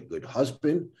to be a good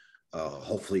husband.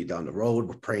 Hopefully down the road,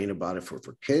 we're praying about it for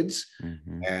kids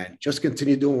and just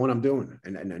continue doing what I'm doing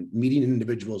and meeting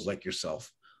individuals like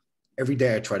yourself. Every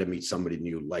day I try to meet somebody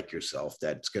new like yourself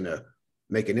that's going to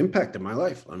make an impact in my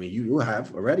life. I mean, you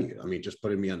have already. I mean, just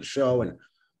putting me on the show and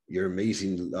your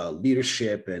amazing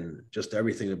leadership and just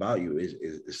everything about you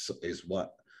is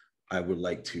what I would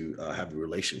like to have a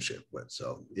relationship with.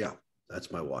 So yeah, that's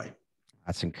my why.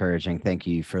 That's encouraging. Thank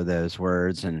you for those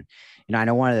words. And, I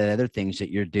know one of the other things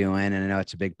that you're doing, and I know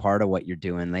it's a big part of what you're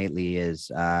doing lately, is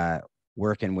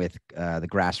working with the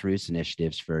grassroots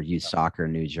initiatives for youth soccer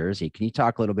in New Jersey. Can you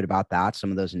talk a little bit about that,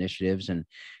 some of those initiatives, and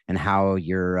how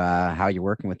you're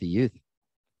working with the youth?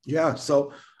 Yeah.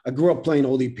 So I grew up playing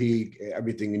ODP,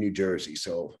 everything in New Jersey.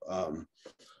 So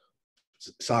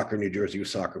soccer, New Jersey, youth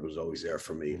soccer was always there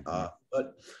for me.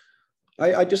 But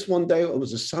I just, one day, it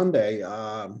was a Sunday,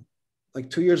 like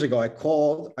 2 years ago, I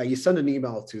called, I sent an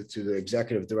email to the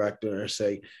executive director and I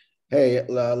say, hey,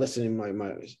 listen,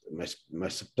 my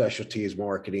specialty is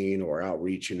marketing or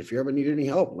outreach. And if you ever need any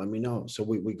help, let me know. So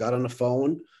we got on the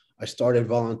phone. I started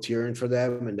volunteering for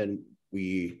them. And then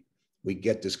we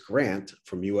get this grant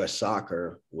from US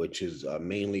Soccer, which is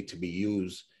mainly to be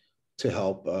used to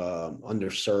help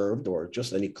underserved or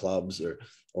just any clubs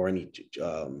or any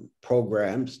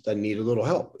programs that need a little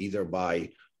help, either by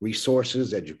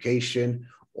resources, education,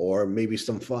 or maybe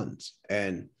some funds.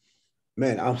 And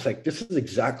man, I was like, this is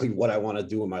exactly what I want to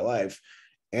do in my life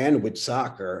and with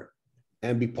soccer,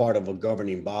 and be part of a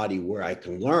governing body where I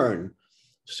can learn.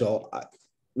 So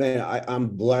I'm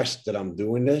blessed that I'm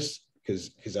doing this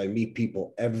because I meet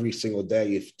people every single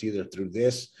day, if it's either through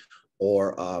this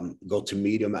or go to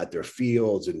meet them at their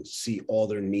fields and see all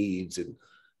their needs, and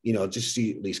just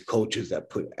see these coaches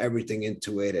that put everything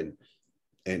into it, and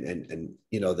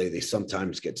they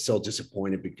sometimes get so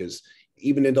disappointed because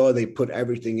even though they put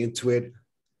everything into it,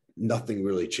 nothing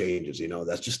really changes.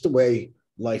 That's just the way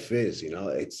life is.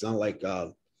 It's not like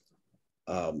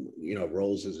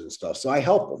roses and stuff. So I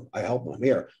help them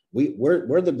here.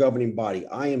 We're the governing body.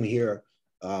 I am here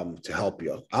to help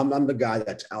you. I'm the guy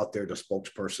that's out there, the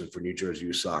spokesperson for New Jersey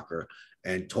Youth Soccer,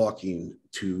 and talking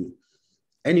to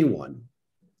anyone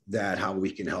that how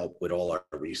we can help with all our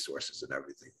resources and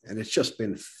everything. And it's just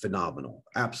been phenomenal.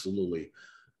 Absolutely.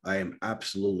 I am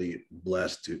absolutely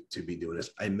blessed to be doing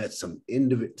this. I met some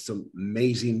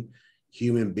amazing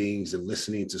human beings, and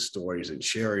listening to stories and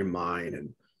sharing mine.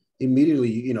 And immediately,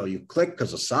 you click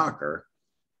because of soccer,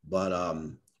 but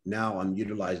now I'm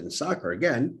utilizing soccer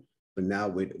again, but now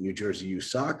with New Jersey Youth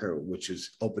Soccer, which has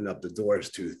opened up the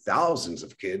doors to thousands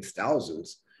of kids,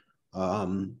 thousands.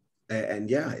 And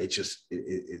yeah,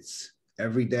 it's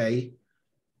every day.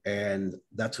 And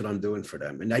that's what I'm doing for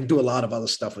them. And I do a lot of other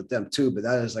stuff with them too, but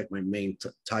that is like my main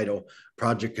title,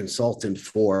 project consultant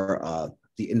for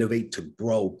the Innovate to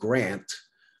Grow grant.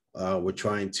 We're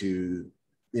trying to,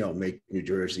 make New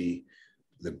Jersey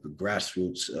the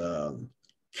grassroots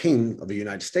king of the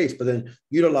United States, but then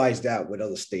utilize that with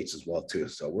other states as well too.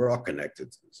 So we're all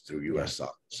connected through US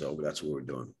Soccer. So that's what we're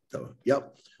doing. So,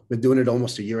 yep. Been doing it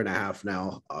almost a year and a half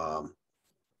now.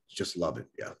 Just love it.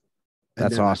 Yeah.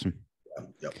 That's awesome.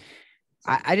 Yep.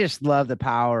 I just love the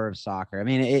power of soccer. I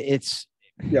mean, it's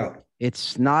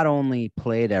not only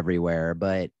played everywhere,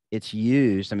 but it's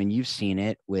used. I mean, you've seen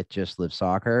it with Just Live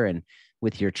Soccer and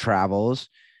with your travels.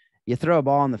 You throw a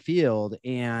ball on the field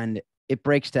and it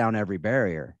breaks down every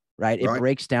barrier, right? It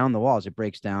breaks down the walls. It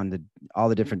breaks down all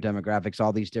the different demographics,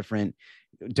 all these different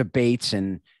debates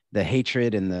and the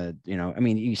hatred and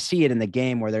you see it in the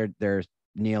game where they're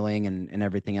kneeling and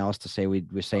everything else to say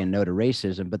we're saying no to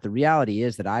racism. But the reality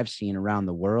is that I've seen around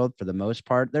the world, for the most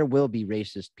part, there will be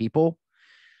racist people.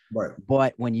 Right.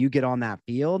 But when you get on that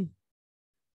field,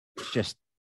 it's just,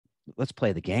 let's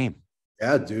play the game.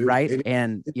 Yeah, dude. Right.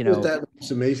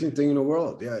 That's amazing thing in the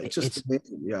world. Yeah. It's just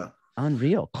amazing. Yeah.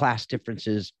 Unreal. Class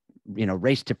differences,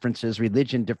 race differences,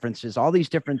 religion differences, all these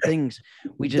different things.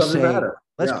 We just say,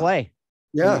 let's play.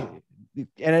 Yeah.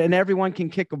 And everyone can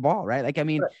kick a ball, right? Like, I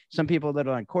mean, some people that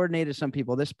are uncoordinated, some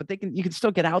people this, but you can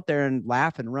still get out there and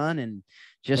laugh and run and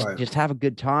just have a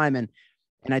good time. And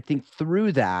I think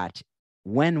through that,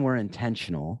 when we're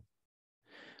intentional,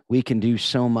 we can do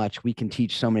so much. We can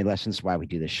teach so many lessons. Why we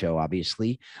do this show,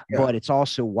 obviously, but it's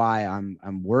also why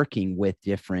I'm working with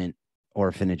different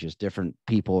orphanages, different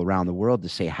people around the world to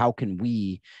say, how can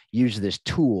we use this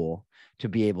tool to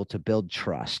be able to build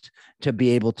trust, to be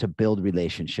able to build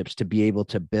relationships, to be able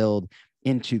to build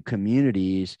into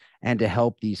communities, and to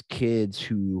help these kids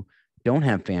who don't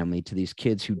have family, to these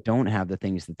kids who don't have the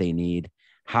things that they need.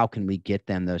 How can we get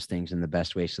them those things in the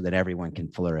best way so that everyone can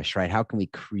flourish, right? How can we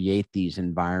create these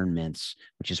environments,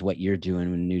 which is what you're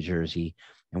doing in New Jersey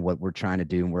and what we're trying to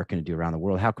do and we're going to do around the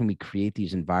world? How can we create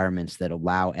these environments that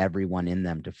allow everyone in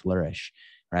them to flourish?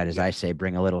 right? As I say,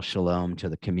 bring a little shalom to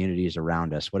the communities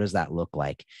around us. What does that look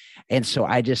like? And so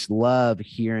I just love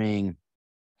hearing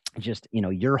just,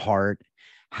 your heart,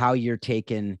 how you're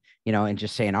taking, and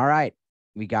just saying, all right,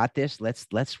 we got this.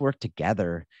 Let's work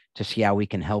together to see how we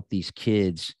can help these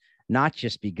kids not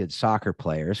just be good soccer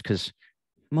players, because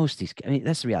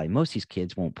that's the reality. Most of these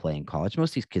kids won't play in college.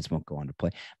 Most of these kids won't go on to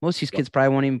play. Most of these kids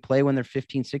probably won't even play when they're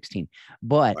 15, 16,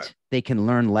 but they can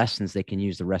learn lessons they can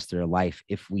use the rest of their life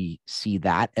if we see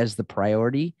that as the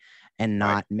priority and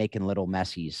not making little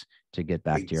messies, to get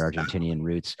back to your Argentinian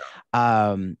roots,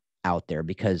 out there,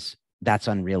 because that's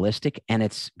unrealistic and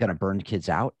it's going to burn kids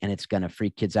out and it's going to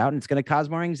freak kids out and it's going to cause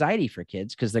more anxiety for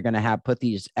kids because they're going to put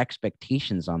these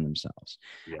expectations on themselves.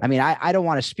 Yeah. I mean, I don't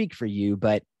want to speak for you,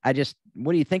 but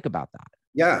what do you think about that?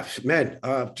 Yeah, man,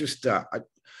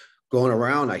 going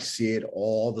around, I see it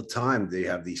all the time. They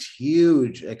have these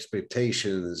huge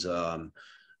expectations. They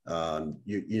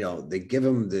give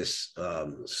them this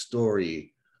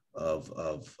story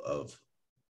of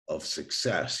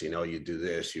success. You do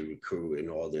this, you recruit and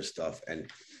all this stuff.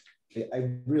 And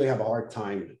I really have a hard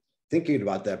time thinking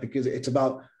about that, because it's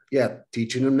about,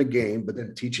 teaching them the game, but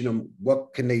then teaching them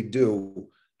what can they do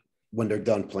when they're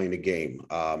done playing the game.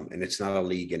 And it's not a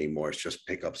league anymore. It's just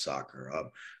pickup soccer.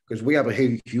 Because we have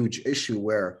a huge issue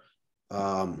where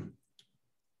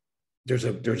there's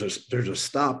a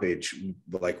stoppage,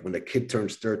 like when the kid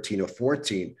turns 13 or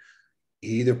 14,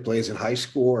 he either plays in high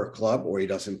school or a club or he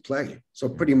doesn't play. So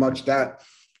pretty much that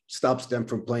stops them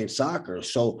from playing soccer.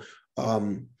 So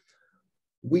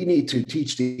we need to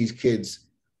teach these kids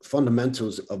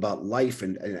fundamentals about life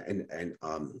and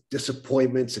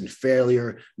disappointments and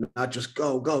failure, not just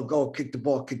go, kick the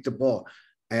ball.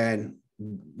 And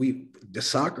the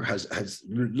soccer has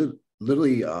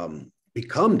literally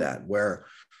become that, where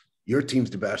your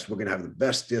team's the best. We're going to have the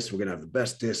best this, we're going to have the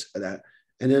best this, that.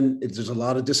 And then there's a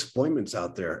lot of disappointments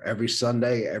out there. Every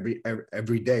Sunday,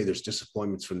 every day, there's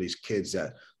disappointments from these kids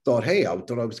that thought, hey, I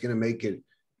thought I was going to make it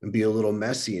and be a little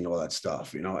messy and all that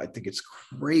stuff. I think it's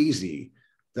crazy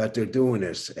that they're doing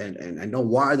this. And I know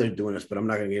why they're doing this, but I'm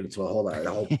not going to get into the whole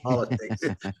politics.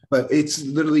 But it's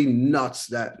literally nuts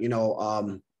that,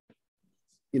 this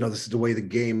is the way the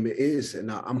game is.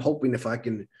 And I'm hoping if I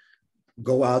can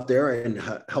go out there and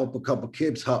help a couple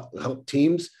kids, help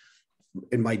teams,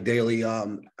 in my daily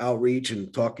outreach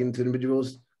and talking to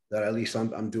individuals, that at least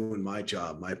I'm doing my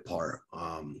job, my part.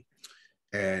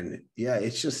 And yeah,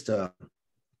 it's just, it's a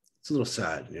little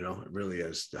sad, it really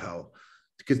is,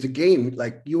 because the game,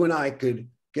 like you and I could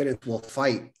get into a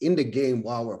fight in the game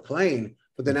while we're playing,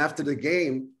 but then after the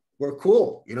game, we're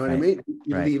cool. You know what I mean?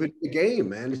 You leave it in the game,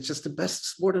 man. It's just the best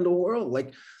sport in the world.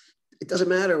 Like, it doesn't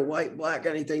matter, white, black,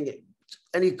 anything,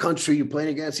 any country, you're playing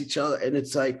against each other. And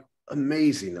it's like,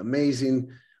 amazing.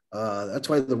 That's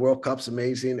why the World Cup's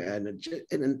amazing.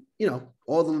 And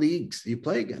all the leagues you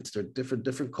play against are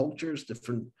different cultures,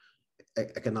 different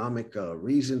economic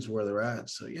reasons where they're at.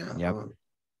 So yeah.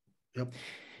 Yep.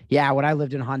 Yeah. When I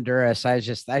lived in Honduras, I was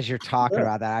just, as you're talking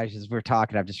about that, I'm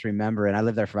just remembering, I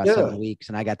lived there for about 7 weeks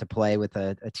and I got to play with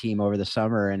a team over the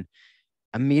summer, and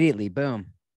immediately, boom,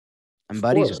 I'm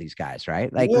buddies with these guys,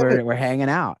 right? Like we're hanging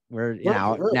out.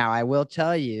 Now I will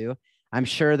tell you, I'm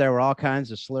sure there were all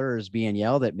kinds of slurs being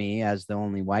yelled at me as the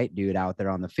only white dude out there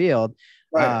on the field.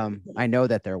 Right. I know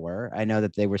that there were. I know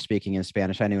that they were speaking in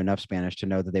Spanish. I knew enough Spanish to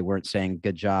know that they weren't saying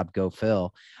 "good job, go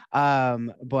Phil."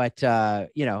 But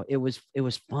it was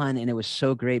fun and it was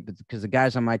so great. But because the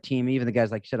guys on my team, even the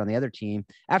guys like you said on the other team,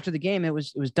 after the game, it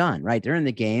was done. Right, during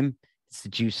the game, it's the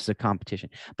juice of competition.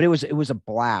 But it was a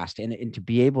blast, and to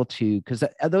be able to, because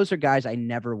those are guys I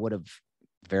never would have.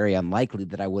 Very unlikely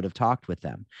that I would have talked with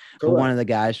them. Correct. But one of the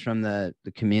guys from the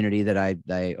community that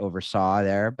I oversaw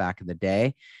there back in the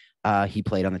day, he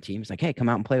played on the team. He's like, hey, come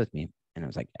out and play with me. And I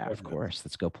was like, yeah, of course,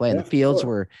 let's go play. And the fields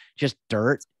were just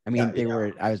dirt. I mean,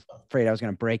 I was afraid I was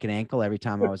going to break an ankle every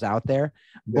time I was out there,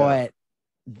 but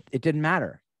it didn't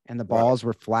matter. And the balls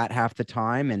were flat half the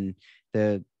time. And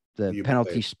the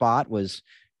penalty spot was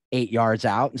 8 yards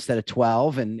out instead of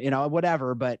 12 and,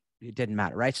 whatever, but it didn't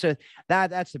matter. Right. So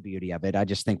that's the beauty of it. I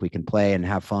just think we can play and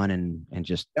have fun and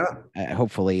just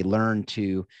hopefully learn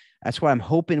to, that's why I'm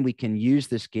hoping we can use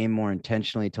this game more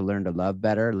intentionally to learn to love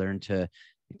better, learn to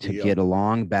get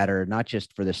along better, not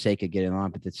just for the sake of getting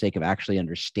along, but the sake of actually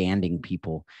understanding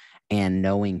people and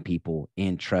knowing people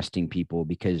and trusting people,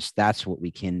 because that's what we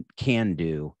can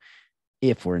do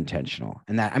if we're intentional.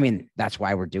 And that's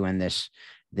why we're doing this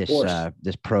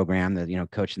program that,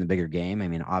 coaching the bigger game. I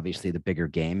mean, obviously the bigger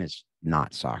game is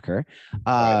not soccer.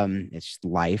 It's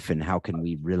life. And how can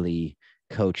we really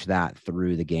coach that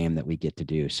through the game that we get to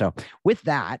do? So with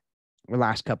that, the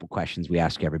last couple questions we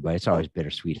ask everybody. It's always a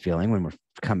bittersweet feeling when we're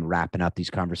wrapping up these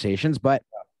conversations, but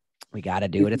we got to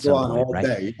do it at some point, right?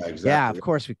 Day. Yeah, exactly. Yeah, of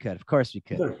course we could. Of course we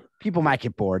could. People might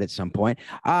get bored at some point.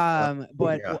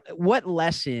 But what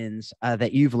lessons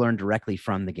that you've learned directly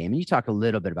from the game? And you talked a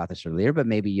little bit about this earlier, but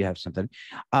maybe you have something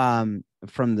from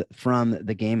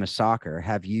the game of soccer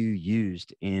have you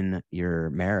used in your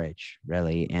marriage,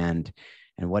 really? And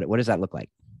what does that look like?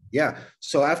 Yeah.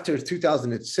 So after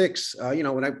 2006,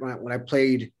 when I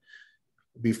played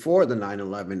before the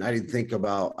 9/11, I didn't think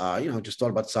about, just thought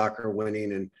about soccer,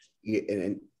 winning, and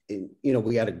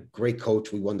we had a great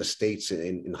coach. We won the states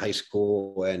in high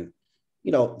school, and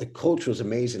the coach was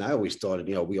amazing. I always thought,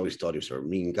 we always thought he was a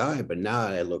mean guy, but now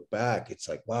I look back, it's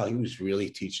like, wow, he was really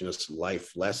teaching us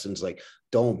life lessons, like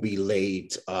don't be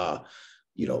late,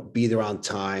 be there on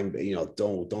time,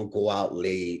 don't go out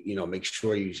late, make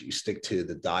sure you stick to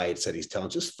the diets that he's telling,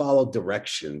 just follow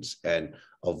directions and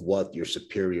of what your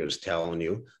superior is telling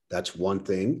you. That's one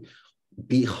thing.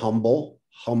 Be humble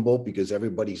because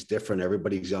everybody's different.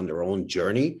 Everybody's on their own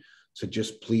journey. So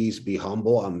just please be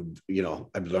humble.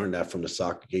 I've learned that from the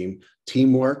soccer game.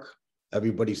 Teamwork,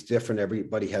 everybody's different.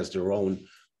 Everybody has their own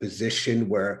position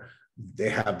where they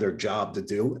have their job to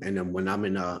do. And then when I'm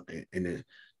in a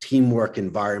teamwork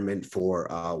environment for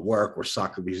work or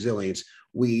soccer resilience,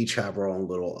 we each have our own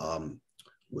little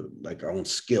our own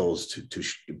skills to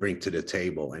bring to the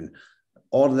table. And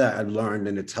all of that I learned,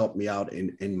 and it's helped me out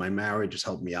in my marriage. It's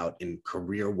helped me out in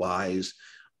career wise,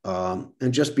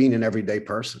 and just being an everyday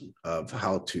person of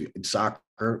how to, in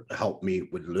soccer helped me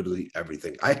with literally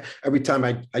everything. Every time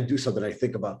I do something, I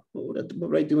think about what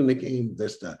did I do in the game,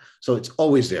 this, that. So it's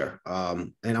always there.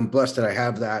 And I'm blessed that I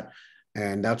have that.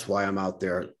 And that's why I'm out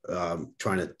there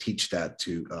trying to teach that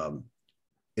to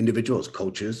individuals,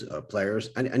 coaches, players,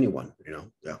 and anyone,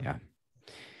 Yeah.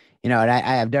 And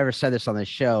I've never said this on the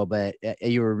show, but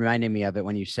you were reminding me of it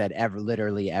when you said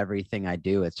literally everything I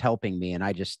do, it's helping me. And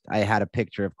I had a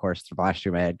picture, of course, flash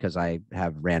through my head because I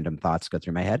have random thoughts go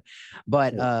through my head,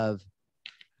 but of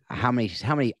how many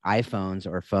iPhones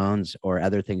or phones or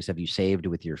other things have you saved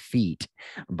with your feet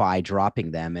by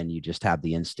dropping them, and you just have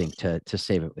the instinct to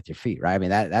save it with your feet, right? I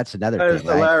mean, that's another thing. That's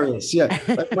hilarious. Yeah.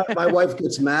 my wife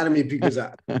gets mad at me because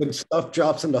when stuff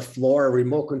drops on the floor, a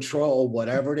remote control,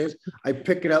 whatever it is, I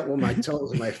pick it up with my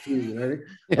toes and my feet.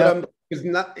 But I'm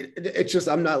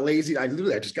not lazy. I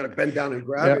just got to bend down and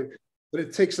grab it. But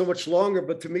it takes so much longer.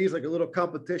 But to me, it's like a little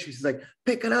competition. She's like,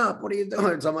 pick it up. What are you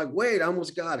doing? So I'm like, wait, I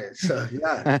almost got it. So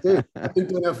yeah, dude, I've been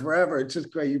doing that forever. It's just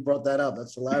great. You brought that up.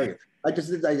 That's hilarious. I just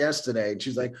did that yesterday. And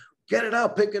she's like, get it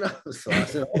up, pick it up. So I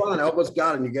said, hold on, I almost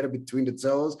got it. And you get it between the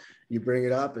toes, you bring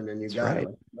it up, and then you got it.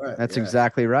 Right. That's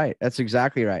exactly right. That's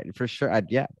exactly right. And for sure. I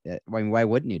mean, why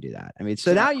wouldn't you do that? I mean,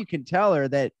 so now you can tell her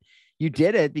that you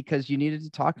did it because you needed to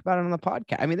talk about it on the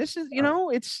podcast. I mean, this is,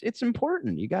 it's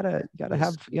important. You gotta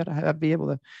be able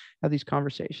to have these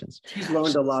conversations. She's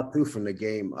learned a lot too from the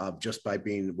game just by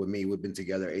being with me. We've been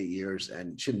together 8 years,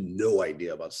 and she had no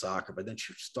idea about soccer, but then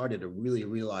she started to really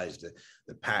realize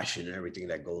the passion and everything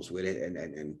that goes with it.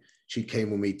 And she came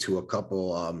with me to a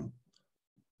couple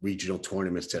regional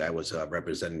tournaments that I was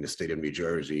representing the state of New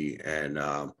Jersey, and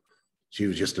she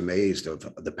was just amazed of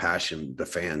the passion, the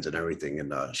fans, and everything.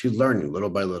 And she's learning little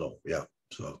by little. Yeah.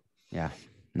 So. Yeah.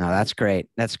 No, that's great.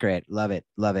 That's great. Love it.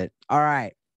 Love it. All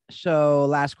right. So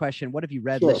last question. What have you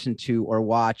read, listened to, or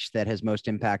watched that has most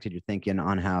impacted your thinking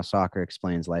on how soccer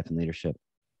explains life and leadership?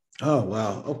 Oh,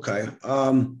 wow. Okay.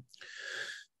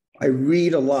 I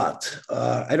read a lot.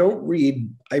 I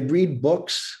read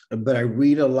books, but I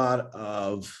read a lot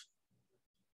of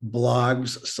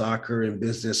blogs, soccer and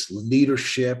business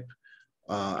leadership.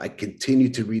 I continue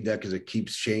to read that because it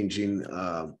keeps changing.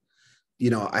 I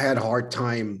had a hard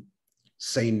time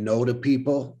saying no to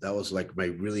people. That was like my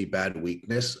really bad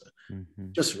weakness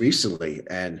just recently.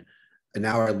 And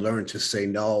now I learned to say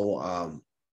no.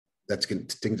 That's going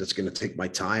to take my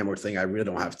time, or thing I really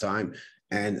don't have time.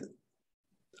 And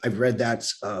I've read that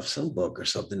some book or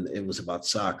something. It was about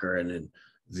soccer. And then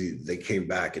they came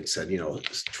back and said,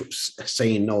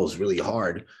 saying no is really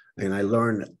hard. And I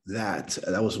learned that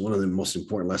was one of the most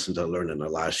important lessons I learned in the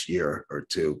last year or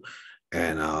two.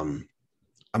 And I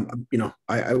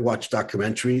watch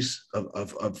documentaries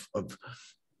of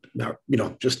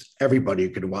just everybody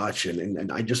you could watch,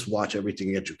 and I just watch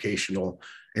everything educational,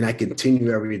 and I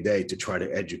continue every day to try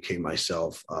to educate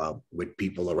myself with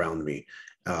people around me.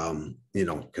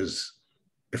 Because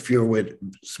if you're with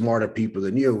smarter people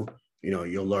than you'll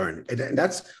learn. And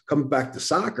that's coming back to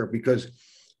soccer, because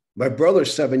my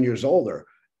brother's 7 years older,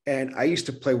 and I used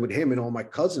to play with him and all my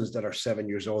cousins that are 7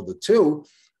 years older too.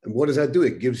 And what does that do?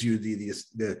 It gives you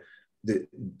the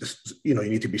you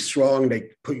need to be strong.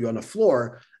 They put you on the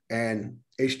floor, and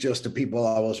it's just the people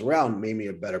I was around made me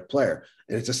a better player.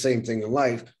 And it's the same thing in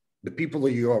life. The people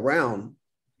that you're around,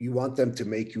 you want them to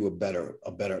make you a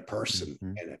better person,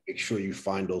 and make sure you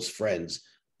find those friends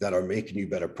that are making you a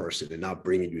better person and not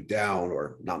bringing you down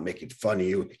or not making fun of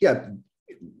you. Yeah,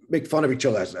 make fun of each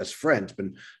other as friends, but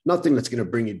nothing that's going to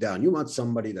bring you down. You want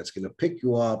somebody that's going to pick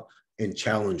you up and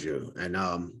challenge you. And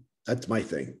that's my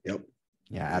thing. Yep.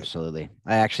 Yeah, absolutely.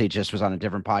 I actually just was on a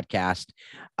different podcast.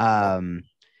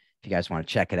 If you guys want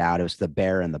to check it out, it was The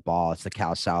Bear and the Ball. It's the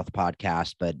Cal South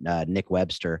podcast, but Nick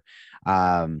Webster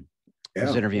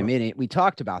was interviewing me. We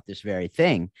talked about this very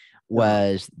thing,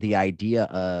 was the idea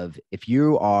of, if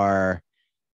you are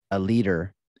a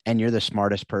leader and you're the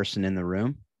smartest person in the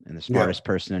room and the smartest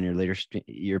person in your leadership,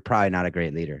 you're probably not a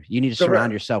great leader. You need to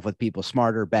surround yourself with people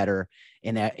smarter, better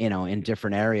in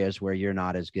different areas where you're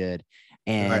not as good.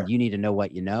 And you need to know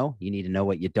what you know. You need to know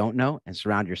what you don't know, and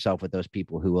surround yourself with those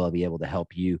people who will be able to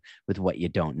help you with what you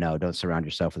don't know. Don't surround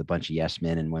yourself with a bunch of yes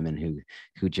men and women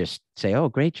who just say, "Oh,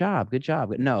 great job, good job."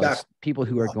 But no, it's people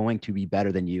who are going to be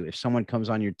better than you. If someone comes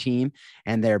on your team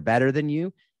and they're better than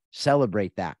you,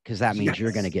 celebrate that, because that means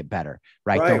you're going to get better,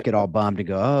 right? Don't get all bummed and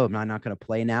go, "Oh, am I not going to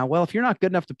play now?" Well, if you're not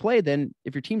good enough to play, then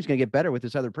if your team's going to get better with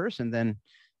this other person, then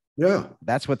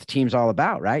that's what the team's all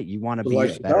about, right? You want to be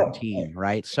a better team,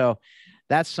 right? So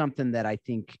that's something that I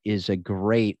think is a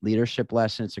great leadership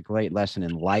lesson. It's a great lesson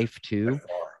in life too,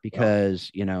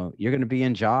 because, you're going to be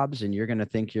in jobs and you're going to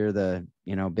think you're the,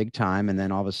 big time. And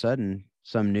then all of a sudden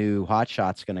some new hot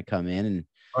shot's going to come in and,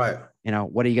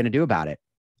 what are you going to do about it?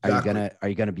 Are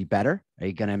you going to be better? Are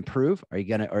you going to improve? Are you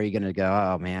going to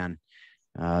go, "Oh man,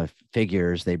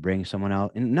 figures, they bring someone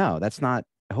else." And no, that's not.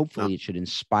 Hopefully it should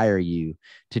inspire you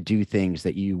to do things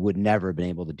that you would never have been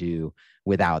able to do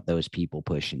without those people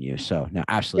pushing you. So no,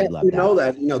 absolutely love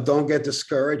that. Don't get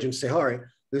discouraged and say, "All right,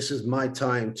 this is my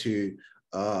time to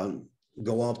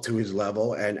go up to his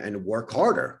level and work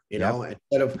harder,"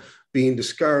 instead of being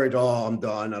discouraged. "Oh, I'm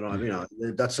done. I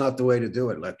don't," that's not the way to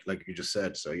do it. Like you just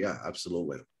said. So yeah,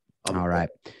 absolutely. All right.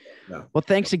 Yeah. Well,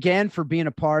 thanks again for being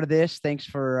a part of this. Thanks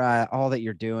for all that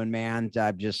you're doing, man.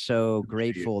 I'm just so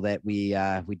grateful that we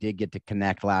did get to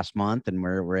connect last month, and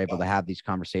we're able to have these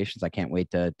conversations. I can't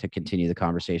wait to continue the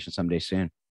conversation someday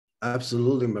soon.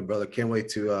 Absolutely, my brother. Can't wait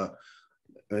to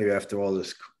maybe after all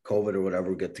this COVID or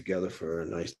whatever, get together for a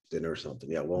nice dinner or something.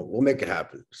 Yeah, we'll make it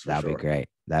happen. That'd be great.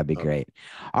 That'd be great.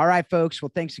 All right, folks.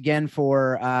 Well, thanks again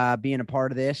for being a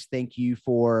part of this. Thank you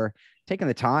for taking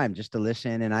the time just to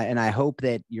listen. And I hope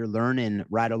that you're learning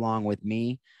right along with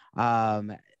me,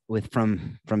 from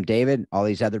David, all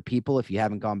these other people. If you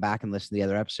haven't gone back and listened to the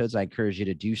other episodes, I encourage you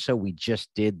to do so. We just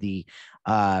did the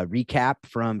recap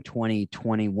from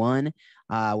 2021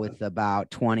 with about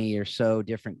 20 or so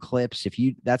different clips.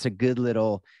 That's a good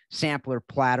little sampler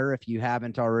platter if you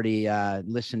haven't already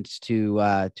listened to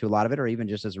a lot of it, or even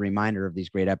just as a reminder of these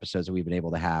great episodes that we've been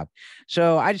able to have.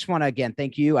 So I just want to, again,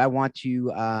 thank you. I want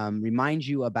to remind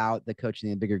you about the Coaching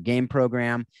the Bigger Game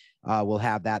program. We'll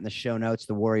have that in the show notes,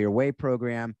 the Warrior Way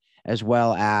program, as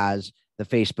well as the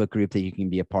Facebook group that you can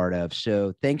be a part of.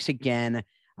 So thanks again.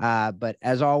 But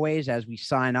as always, as we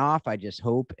sign off, I just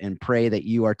hope and pray that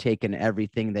you are taking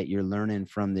everything that you're learning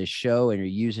from this show and you're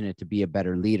using it to be a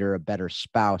better leader, a better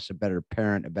spouse, a better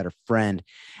parent, a better friend.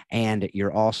 And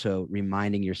you're also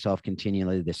reminding yourself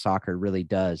continually that soccer really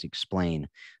does explain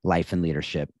life and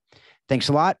leadership. Thanks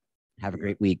a lot. Have a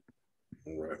great week.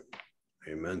 All right.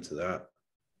 Amen to that.